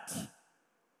that.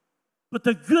 But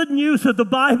the good news of the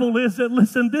Bible is that,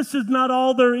 listen, this is not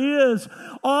all there is.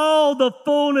 All the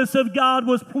fullness of God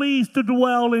was pleased to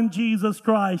dwell in Jesus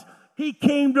Christ. He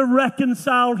came to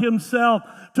reconcile Himself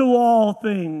to all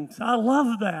things. I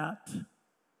love that.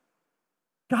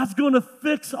 God's going to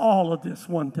fix all of this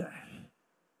one day.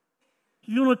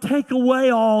 He's going to take away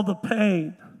all the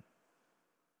pain.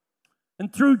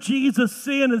 And through Jesus,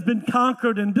 sin has been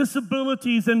conquered, and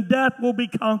disabilities and death will be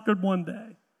conquered one day.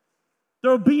 There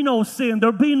will be no sin.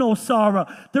 There will be no sorrow.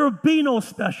 There will be no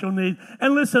special need.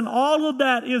 And listen, all of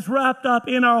that is wrapped up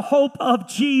in our hope of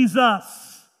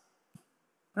Jesus.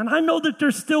 And I know that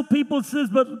there's still people that says,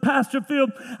 but Pastor Phil,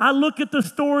 I look at the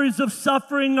stories of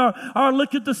suffering or I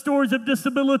look at the stories of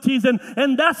disabilities, and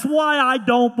that's why I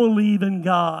don't believe in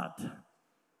God.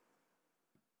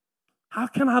 How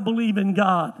can I believe in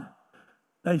God?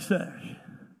 They say.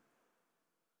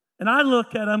 And I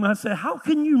look at them and I say, how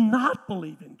can you not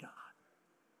believe in God?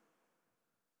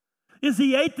 Is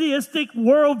the atheistic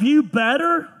worldview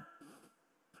better?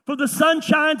 For the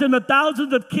sunshines and the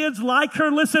thousands of kids like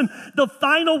her, listen, the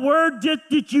final word,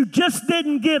 that you just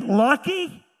didn't get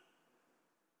lucky?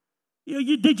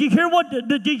 Did you hear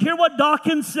what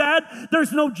Dawkins said?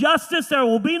 There's no justice. There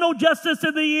will be no justice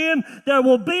in the end. There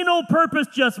will be no purpose,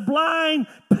 just blind,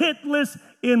 pitiless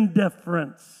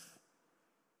indifference.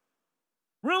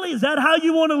 Really, is that how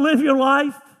you want to live your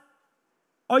life?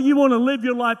 Or you want to live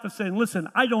your life of saying, listen,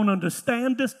 I don't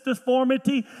understand this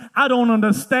deformity. I don't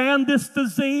understand this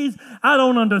disease. I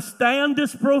don't understand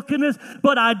this brokenness.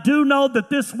 But I do know that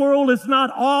this world is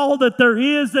not all that there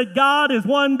is, that God is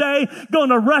one day going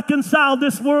to reconcile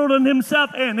this world and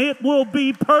himself, and it will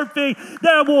be perfect.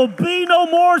 There will be no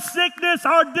more sickness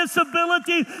or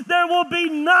disability. There will be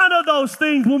none of those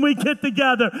things when we get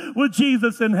together with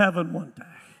Jesus in heaven one day.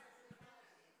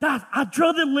 I'd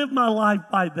rather live my life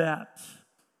by that.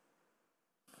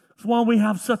 That's why we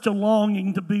have such a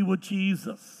longing to be with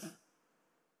Jesus.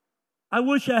 I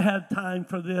wish I had time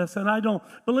for this, and I don't,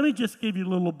 but let me just give you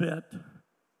a little bit.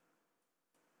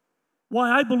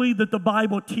 Why I believe that the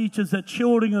Bible teaches that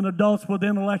children and adults with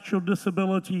intellectual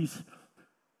disabilities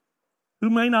who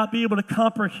may not be able to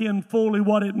comprehend fully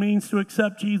what it means to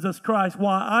accept Jesus Christ,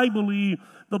 why I believe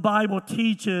the Bible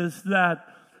teaches that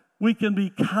we can be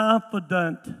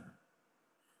confident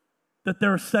that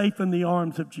they're safe in the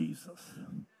arms of Jesus.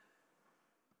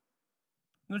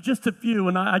 There's just a few,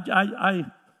 and I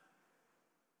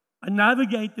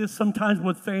navigate this sometimes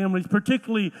with families.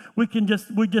 Particularly, we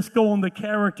just go on the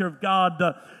character of God,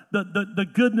 the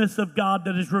goodness of God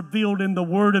that is revealed in the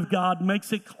Word of God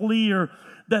makes it clear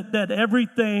that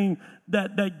everything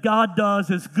that God does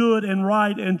is good and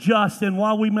right and just. And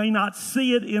while we may not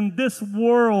see it in this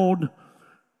world,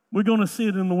 we're going to see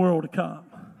it in the world to come.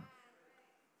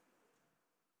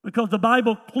 Because the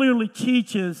Bible clearly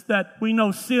teaches that we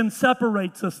know sin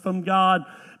separates us from God.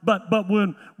 But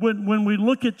when we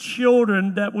look at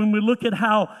children, that when we look at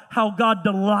how God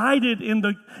delighted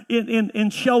in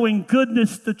showing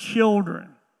goodness to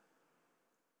children,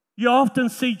 you often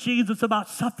see Jesus about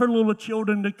suffer little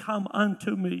children to come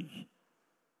unto me.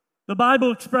 The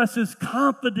Bible expresses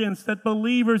confidence that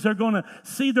believers are going to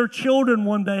see their children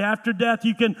one day after death.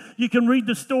 You can read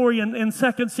the story in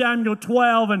 2 Samuel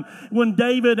 12, and when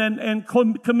David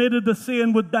committed the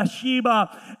sin with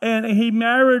Bathsheba, and he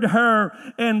married her,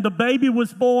 and the baby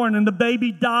was born, and the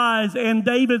baby dies, and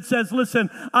David says, listen,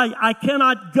 I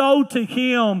cannot go to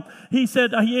him. He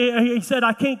said,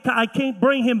 I can't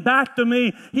bring him back to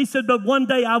me. He said, but one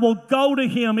day I will go to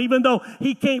him, even though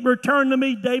he can't return to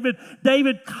me. David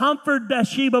comforted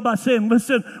Bathsheba by saying,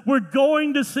 listen, we're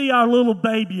going to see our little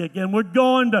baby again. We're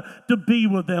going to be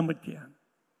with them again.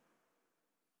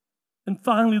 And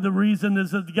finally, the reason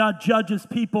is that God judges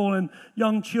people and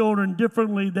young children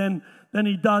differently than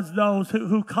he does those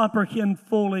who comprehend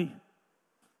fully.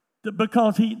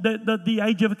 Because the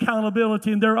age of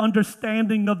accountability and their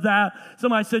understanding of that.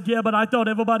 Somebody said, yeah, but I thought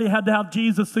everybody had to have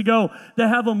Jesus to go to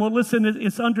heaven. Well, listen,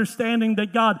 it's understanding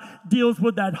that God deals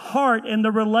with that heart and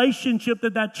the relationship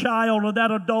that child or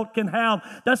that adult can have.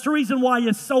 That's the reason why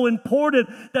it's so important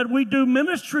that we do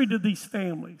ministry to these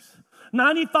families.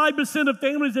 95% of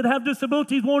families that have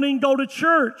disabilities won't even go to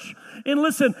church. And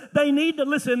listen, they need to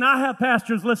listen. I have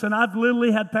pastors, listen, I've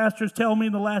literally had pastors tell me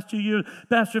in the last 2 years,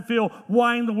 Pastor Phil,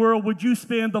 why in the world would you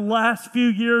spend the last few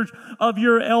years of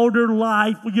your elder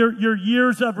life, your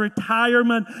years of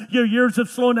retirement, your years of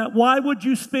slowing down, why would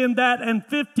you spend that and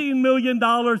 $15 million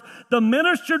to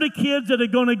minister to kids that are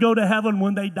going to go to heaven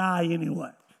when they die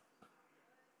anyway?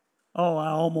 Oh,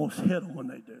 I almost hit them when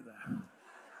they do that.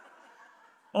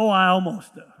 Oh, I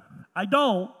almost do. I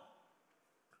don't.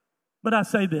 But I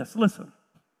say this, listen.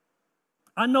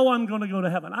 I know I'm going to go to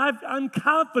heaven. I'm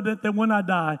confident that when I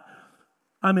die,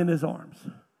 I'm in his arms.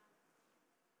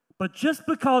 But just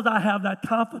because I have that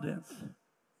confidence,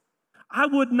 I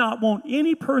would not want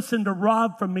any person to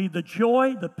rob from me the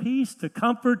joy, the peace, the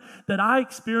comfort that I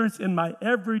experience in my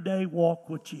everyday walk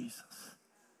with Jesus.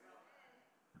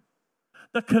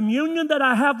 The communion that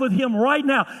I have with him right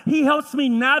now, he helps me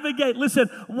navigate. Listen,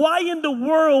 why in the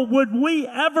world would we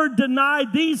ever deny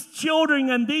these children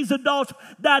and these adults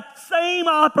that same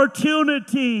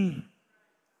opportunity?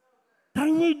 They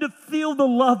need to feel the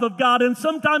love of God. And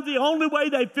sometimes the only way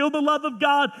they feel the love of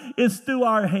God is through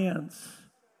our hands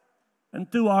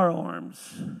and through our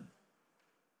arms.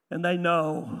 And they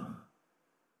know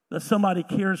that somebody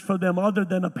cares for them other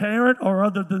than a parent or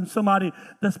other than somebody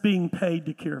that's being paid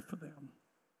to care for them.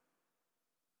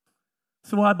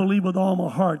 So I believe with all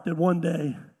my heart that one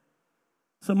day,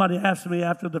 somebody asked me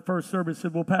after the first service,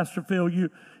 said, well, Pastor Phil, you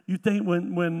think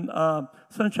when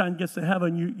Sunshine gets to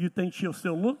heaven, you think she'll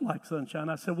still look like Sunshine?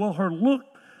 I said, well, her look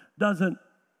doesn't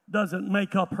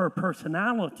make up her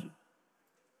personality.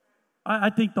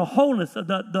 I think the wholeness of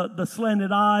the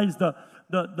slanted eyes, the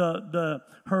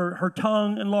her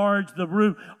tongue enlarged, the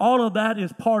roof. All of that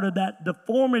is part of that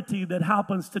deformity that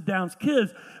happens to Down's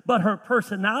kids. But her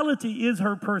personality is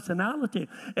her personality.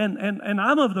 And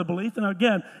I'm of the belief, and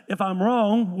again, if I'm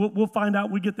wrong, we'll find out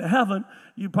when we get to heaven.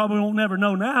 You probably won't never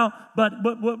know now. But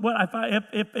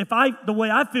if I the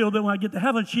way I feel that when I get to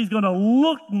heaven, she's going to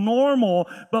look normal,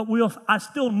 but I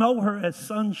still know her as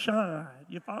sunshine.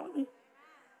 You follow me?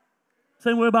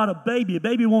 Same way about a baby. A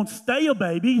baby won't stay a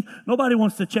baby. Nobody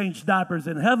wants to change diapers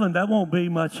in heaven. That won't be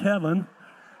much heaven.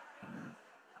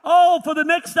 Oh, for the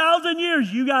next 1,000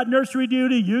 years, you got nursery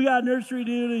duty, you got nursery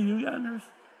duty, you got nursery.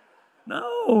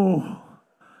 No.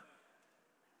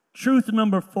 Truth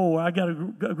number 4. I got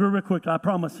to go real quick, I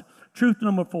promise. Truth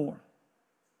number 4.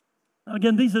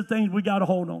 Again, these are things we got to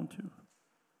hold on to.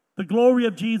 The glory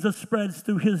of Jesus spreads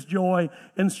through his joy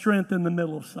and strength in the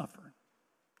middle of suffering.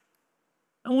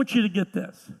 I want you to get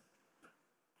this.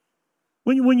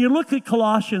 When you look at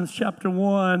Colossians chapter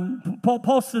 1,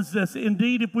 Paul says this,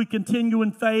 indeed, if we continue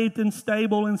in faith and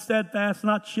stable and steadfast,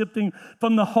 not shifting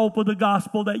from the hope of the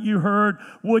gospel that you heard,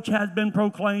 which has been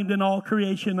proclaimed in all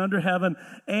creation under heaven,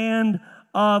 and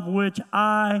of which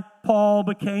I, Paul,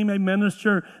 became a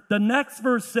minister. The next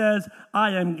verse says,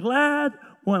 I am glad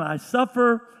when I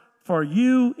suffer for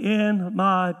you in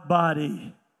my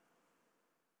body.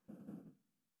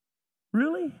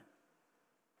 Really?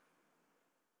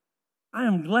 I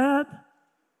am glad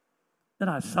that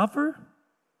I suffer,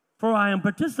 for I am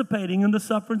participating in the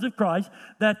sufferings of Christ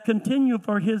that continue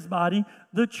for his body,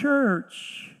 the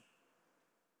church.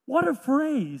 What a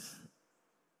phrase.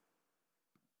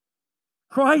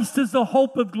 Christ is the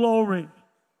hope of glory.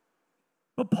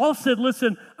 But Paul said,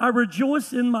 listen, I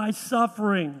rejoice in my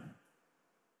suffering.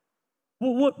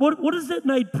 Well, what is it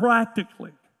made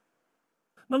practically?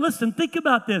 Now listen, think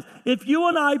about this. If you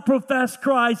and I profess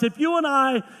Christ, if you and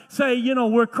I say,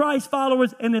 we're Christ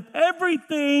followers, and if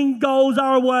everything goes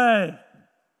our way,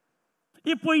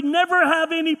 if we never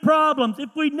have any problems, if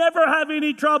we never have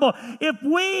any trouble, if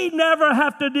we never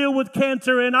have to deal with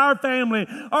cancer in our family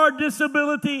or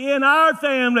disability in our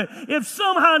family, if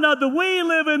somehow or another we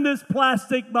live in this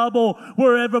plastic bubble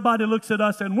where everybody looks at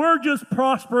us and we're just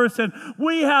prosperous and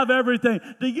we have everything,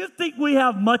 do you think we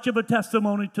have much of a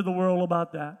testimony to the world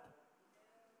about that?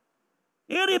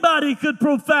 Anybody could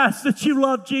profess that you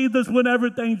love Jesus when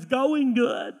everything's going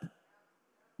good.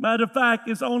 Matter of fact,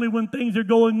 it's only when things are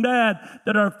going bad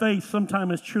that our faith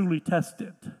sometimes is truly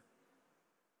tested.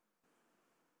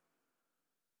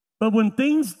 But when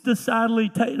things decidedly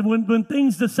take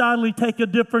a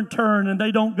different turn and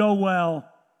they don't go well,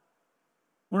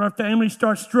 when our family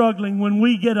starts struggling, when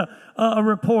we get a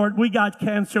report, we got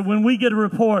cancer, when we get a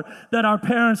report that our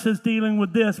parents is dealing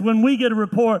with this, when we get a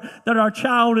report that our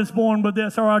child is born with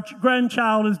this or our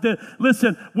grandchild is this.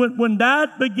 Listen, when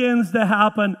that begins to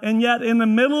happen, and yet in the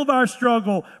middle of our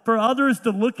struggle, for others to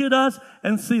look at us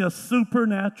and see a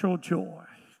supernatural joy.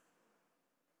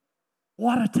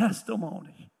 What a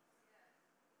testimony.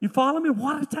 You follow me?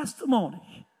 What a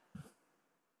testimony.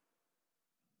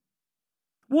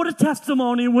 What a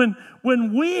testimony when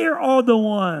we are the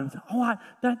ones.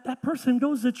 That person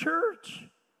goes to church.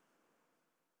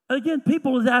 Again,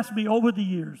 people have asked me over the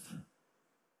years,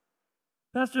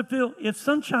 Pastor Phil, if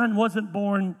Sunshine wasn't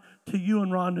born to you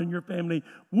and Rhonda and your family,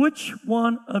 which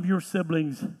one of your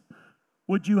siblings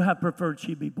would you have preferred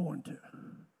she be born to?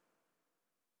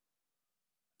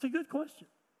 It's a good question.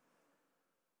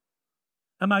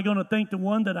 Am I going to think the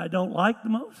one that I don't like the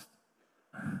most?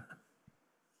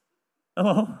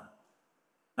 Hello?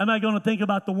 Am I going to think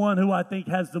about the one who I think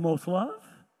has the most love?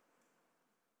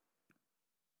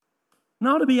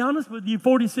 Now, to be honest with you,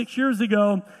 46 years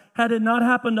ago, had it not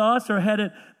happened to us, or had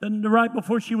it right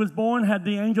before she was born, had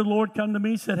the angel Lord come to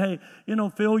me and said, hey,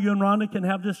 Phil, you and Rhonda can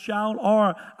have this child,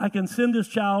 or I can send this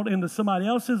child into somebody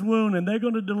else's womb and they're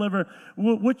going to deliver.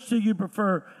 Which do you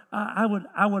prefer? I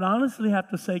would honestly have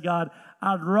to say, God,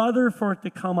 I'd rather for it to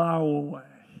come our way.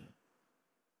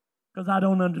 Because I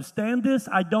don't understand this.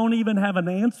 I don't even have an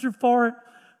answer for it.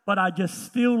 But I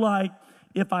just feel like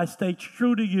if I stay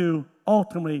true to you,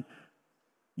 ultimately,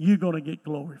 you're going to get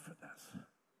glory for this.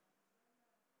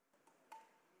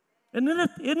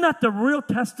 Isn't that the real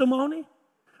testimony?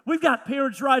 We've got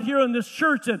parents right here in this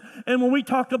church, and when we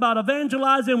talk about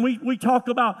evangelizing, we talk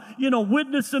about,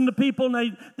 witnessing to people,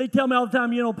 and they tell me all the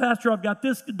time, Pastor, I've got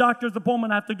this doctor's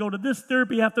appointment, I have to go to this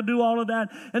therapy, I have to do all of that.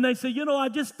 And they say, I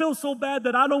just feel so bad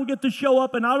that I don't get to show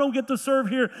up and I don't get to serve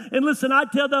here. And listen, I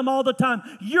tell them all the time,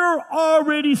 you're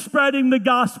already spreading the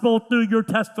gospel through your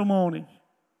testimony.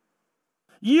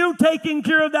 You taking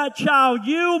care of that child,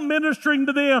 you ministering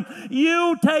to them,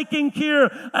 you taking care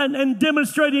and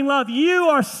demonstrating love. You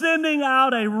are sending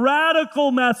out a radical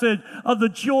message of the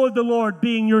joy of the Lord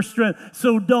being your strength.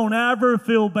 So don't ever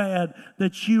feel bad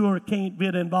that you can't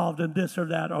get involved in this or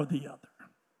that or the other.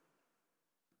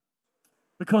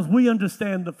 Because we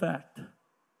understand the fact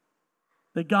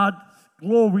that God's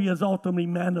glory is ultimately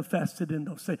manifested in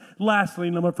those things.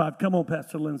 Lastly, number 5. Come on,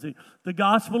 Pastor Lindsay. The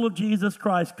gospel of Jesus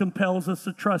Christ compels us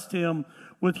to trust Him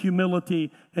with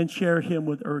humility and share Him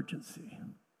with urgency.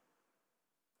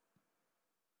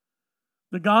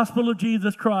 The gospel of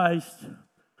Jesus Christ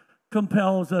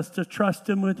compels us to trust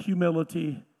Him with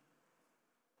humility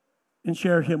and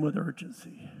share Him with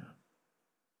urgency.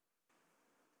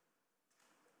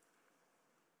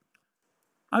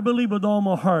 I believe with all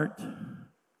my heart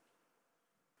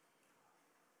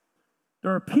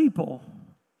there are people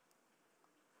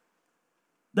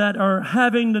that are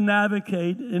having to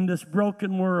navigate in this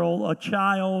broken world, a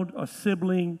child, a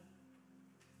sibling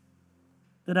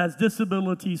that has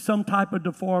disability, some type of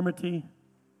deformity.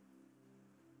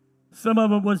 Some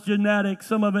of it was genetic,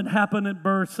 some of it happened at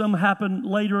birth, some happened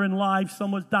later in life,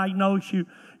 some was diagnosed.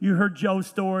 You heard Joe's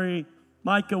story.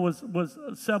 Micah was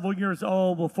several years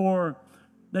old before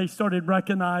they started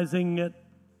recognizing it.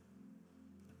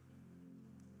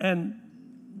 And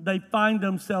they find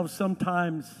themselves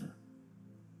sometimes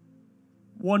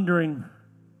wondering,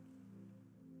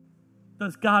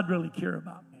 does God really care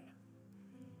about me?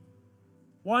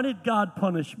 Why did God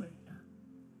punish me?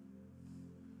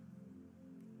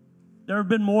 There have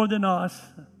been more than us.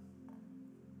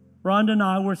 Rhonda and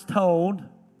I were told,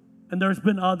 and there's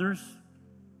been others,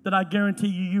 that I guarantee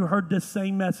you heard this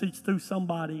same message through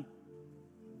somebody.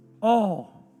 Oh,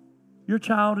 your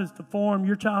child is deformed,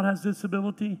 your child has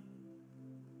disability.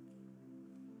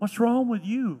 What's wrong with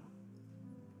you?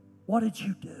 What did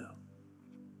you do?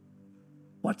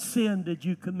 What sin did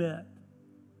you commit?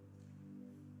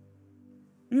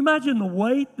 Can you imagine the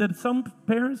weight that some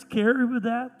parents carry with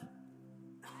that?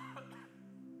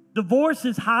 Divorce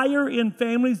is higher in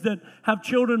families that have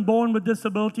children born with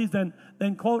disabilities than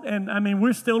quote, and I mean,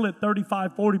 we're still at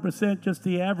 35, 40%, just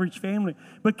the average family.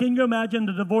 But can you imagine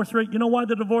the divorce rate? You know why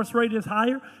the divorce rate is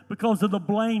higher? Because of the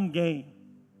blame game.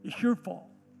 It's your fault.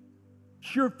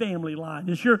 It's your family line.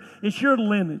 It's your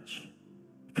lineage.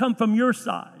 Come from your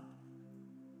side.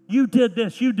 You did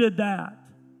this. You did that.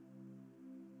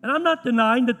 And I'm not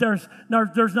denying that there's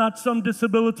not some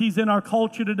disabilities in our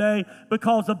culture today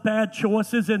because of bad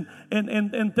choices and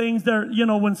things that, you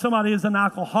know, when somebody is an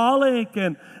alcoholic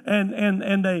and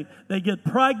they get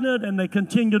pregnant and they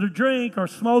continue to drink or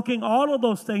smoking, all of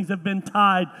those things have been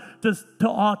tied to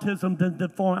autism, to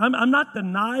deformity. I'm not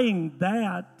denying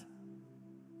that.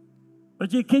 But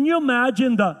can you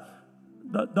imagine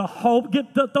the hope?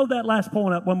 Throw that last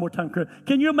point up one more time, Chris.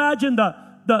 Can you imagine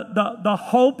the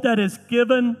hope that is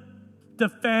given to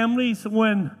families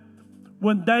when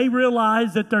they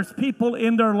realize that there's people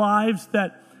in their lives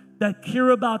that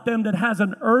care about them, that has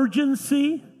an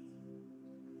urgency,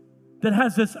 that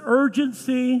has this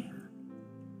urgency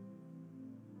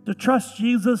to trust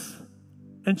Jesus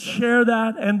and share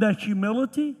that and that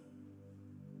humility?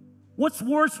 What's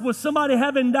worse, was somebody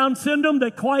having Down syndrome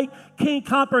that quite can't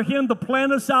comprehend the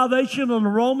plan of salvation on the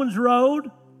Romans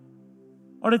road?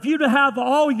 Or if you to have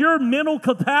all your mental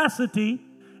capacity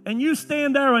and you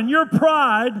stand there in your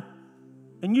pride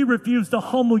and you refuse to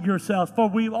humble yourself, for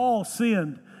we've all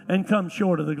sinned and come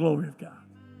short of the glory of God.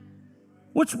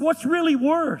 What's really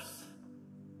worse?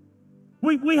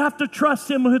 We have to trust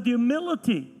Him with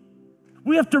humility.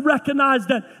 We have to recognize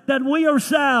that we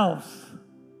ourselves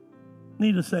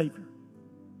need a Savior.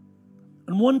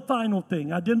 And one final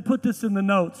thing, I didn't put this in the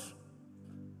notes,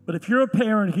 but if you're a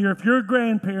parent here, if you're a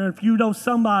grandparent, if you know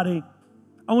somebody,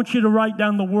 I want you to write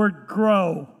down the word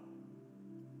grow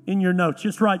in your notes.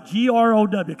 Just write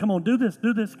G-R-O-W. Come on, do this,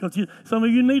 because some of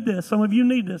you need this. Some of you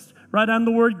need this. Write down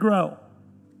the word grow.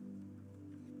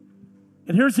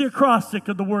 And here's the acrostic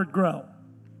of the word grow.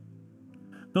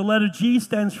 The letter G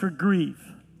stands for grieve.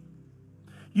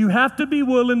 You have to be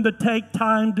willing to take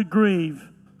time to grieve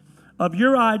of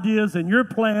your ideas and your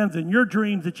plans and your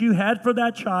dreams that you had for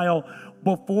that child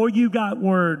before you got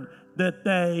word that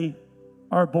they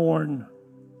are born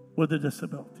with a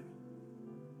disability.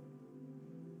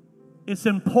 It's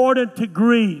important to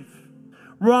grieve.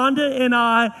 Rhonda and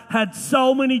I had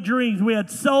so many dreams. We had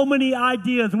so many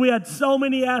ideas. We had so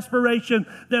many aspirations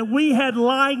that we had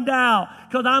lined out,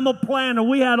 because I'm a planner.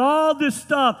 We had all this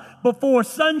stuff before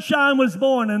Sunshine was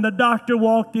born, and the doctor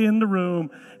walked in the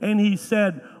room and he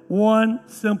said one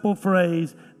simple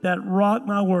phrase that rocked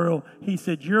my world. He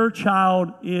said, your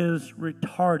child is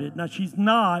retarded. Now, she's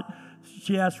not.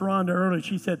 She asked Rhonda earlier.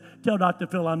 She said, tell Dr.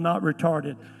 Phil I'm not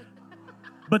retarded.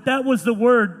 But that was the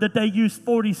word that they used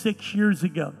 46 years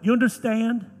ago. You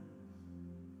understand?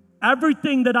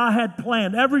 Everything that I had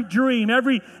planned, every dream,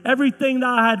 everything that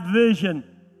I had vision,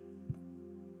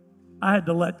 I had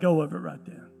to let go of it right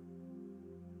then.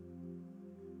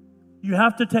 You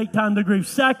have to take time to grieve.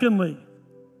 Secondly,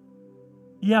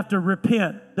 you have to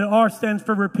repent. The R stands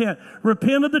for repent.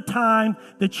 Repent of the time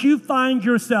that you find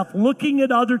yourself looking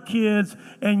at other kids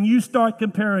and you start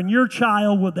comparing your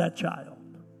child with that child.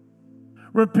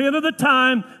 Repent of the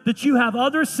time that you have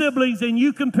other siblings and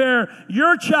you compare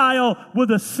your child with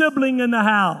a sibling in the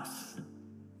house.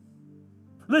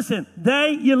 Listen,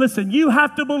 you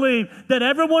have to believe that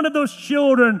every one of those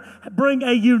children bring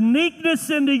a uniqueness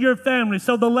into your family.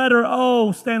 So the letter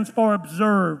O stands for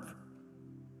observe.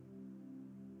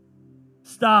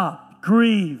 Stop,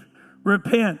 grieve,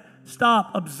 repent,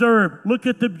 stop, observe, look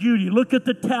at the beauty, look at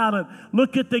the talent,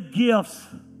 look at the gifts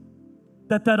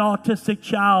that autistic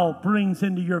child brings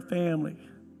into your family.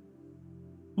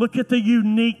 Look at the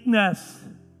uniqueness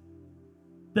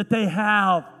that they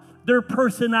have, their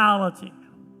personality.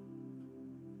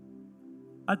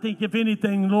 I think if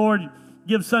anything, Lord,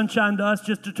 give Sunshine to us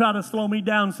just to try to slow me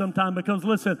down sometime, because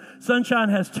listen, Sunshine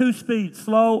has 2 speeds,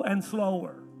 slow and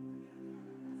slower.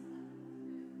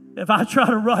 If I try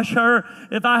to rush her,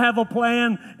 if I have a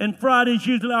plan, and Friday's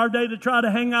usually our day to try to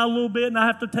hang out a little bit, and I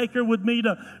have to take her with me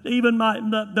to even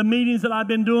the meetings that I've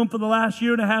been doing for the last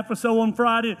year and a half or so on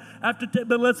Friday.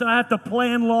 But listen, I have to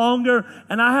plan longer,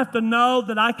 and I have to know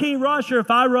that I can't rush her.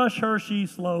 If I rush her, she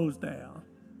slows down.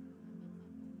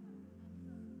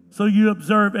 So you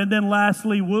observe, and then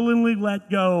lastly, willingly let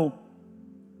go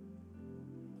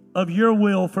of your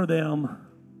will for them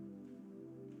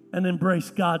and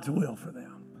embrace God's will for them.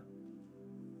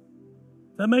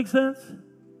 That makes sense?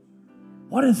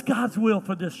 What is God's will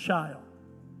for this child?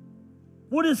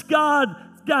 What is God's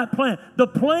plan? The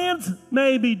plans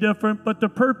may be different, but the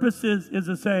purpose is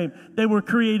the same. They were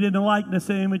created in the likeness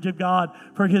and image of God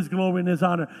for His glory and His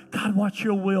honor. God, what's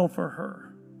your will for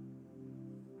her?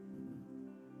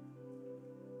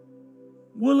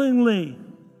 Willingly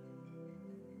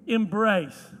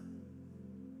embrace.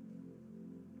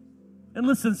 And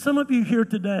listen, some of you here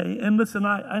today, and listen,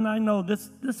 I know this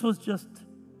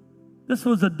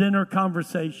was a dinner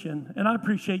conversation, and I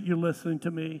appreciate you listening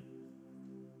to me.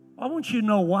 I want you to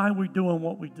know why we're doing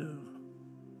what we do.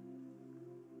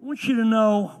 I want you to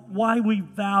know why we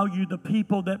value the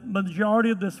people that majority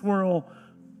of this world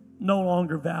no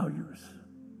longer values.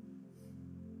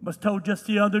 I was told just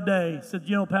the other day, said,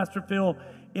 Pastor Phil,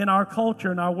 in our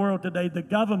culture, in our world today, the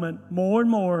government more and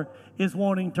more is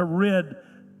wanting to rid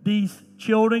these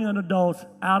children and adults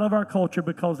out of our culture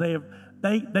because they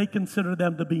consider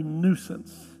them to be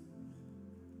nuisance.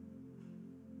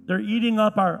 They're eating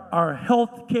up our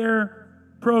health care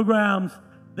programs.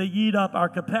 They eat up our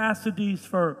capacities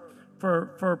for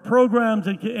programs,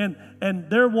 and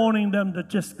they're wanting them to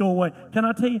just go away. Can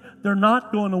I tell you, they're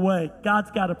not going away.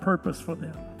 God's got a purpose for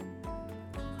them.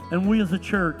 And we as a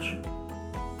church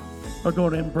are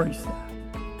going to embrace that.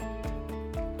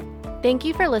 Thank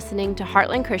you for listening to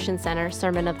Heartland Christian Center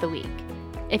Sermon of the Week.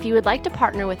 If you would like to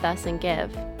partner with us and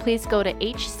give, please go to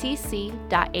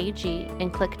hcc.ag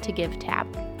and click to Give tab.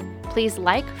 Please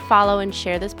like, follow, and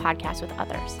share this podcast with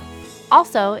others.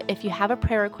 Also, if you have a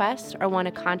prayer request or want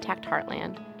to contact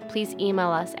Heartland, please email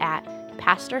us at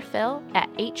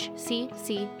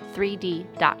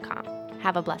pastorphil@hcc3d.com.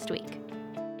 Have a blessed week.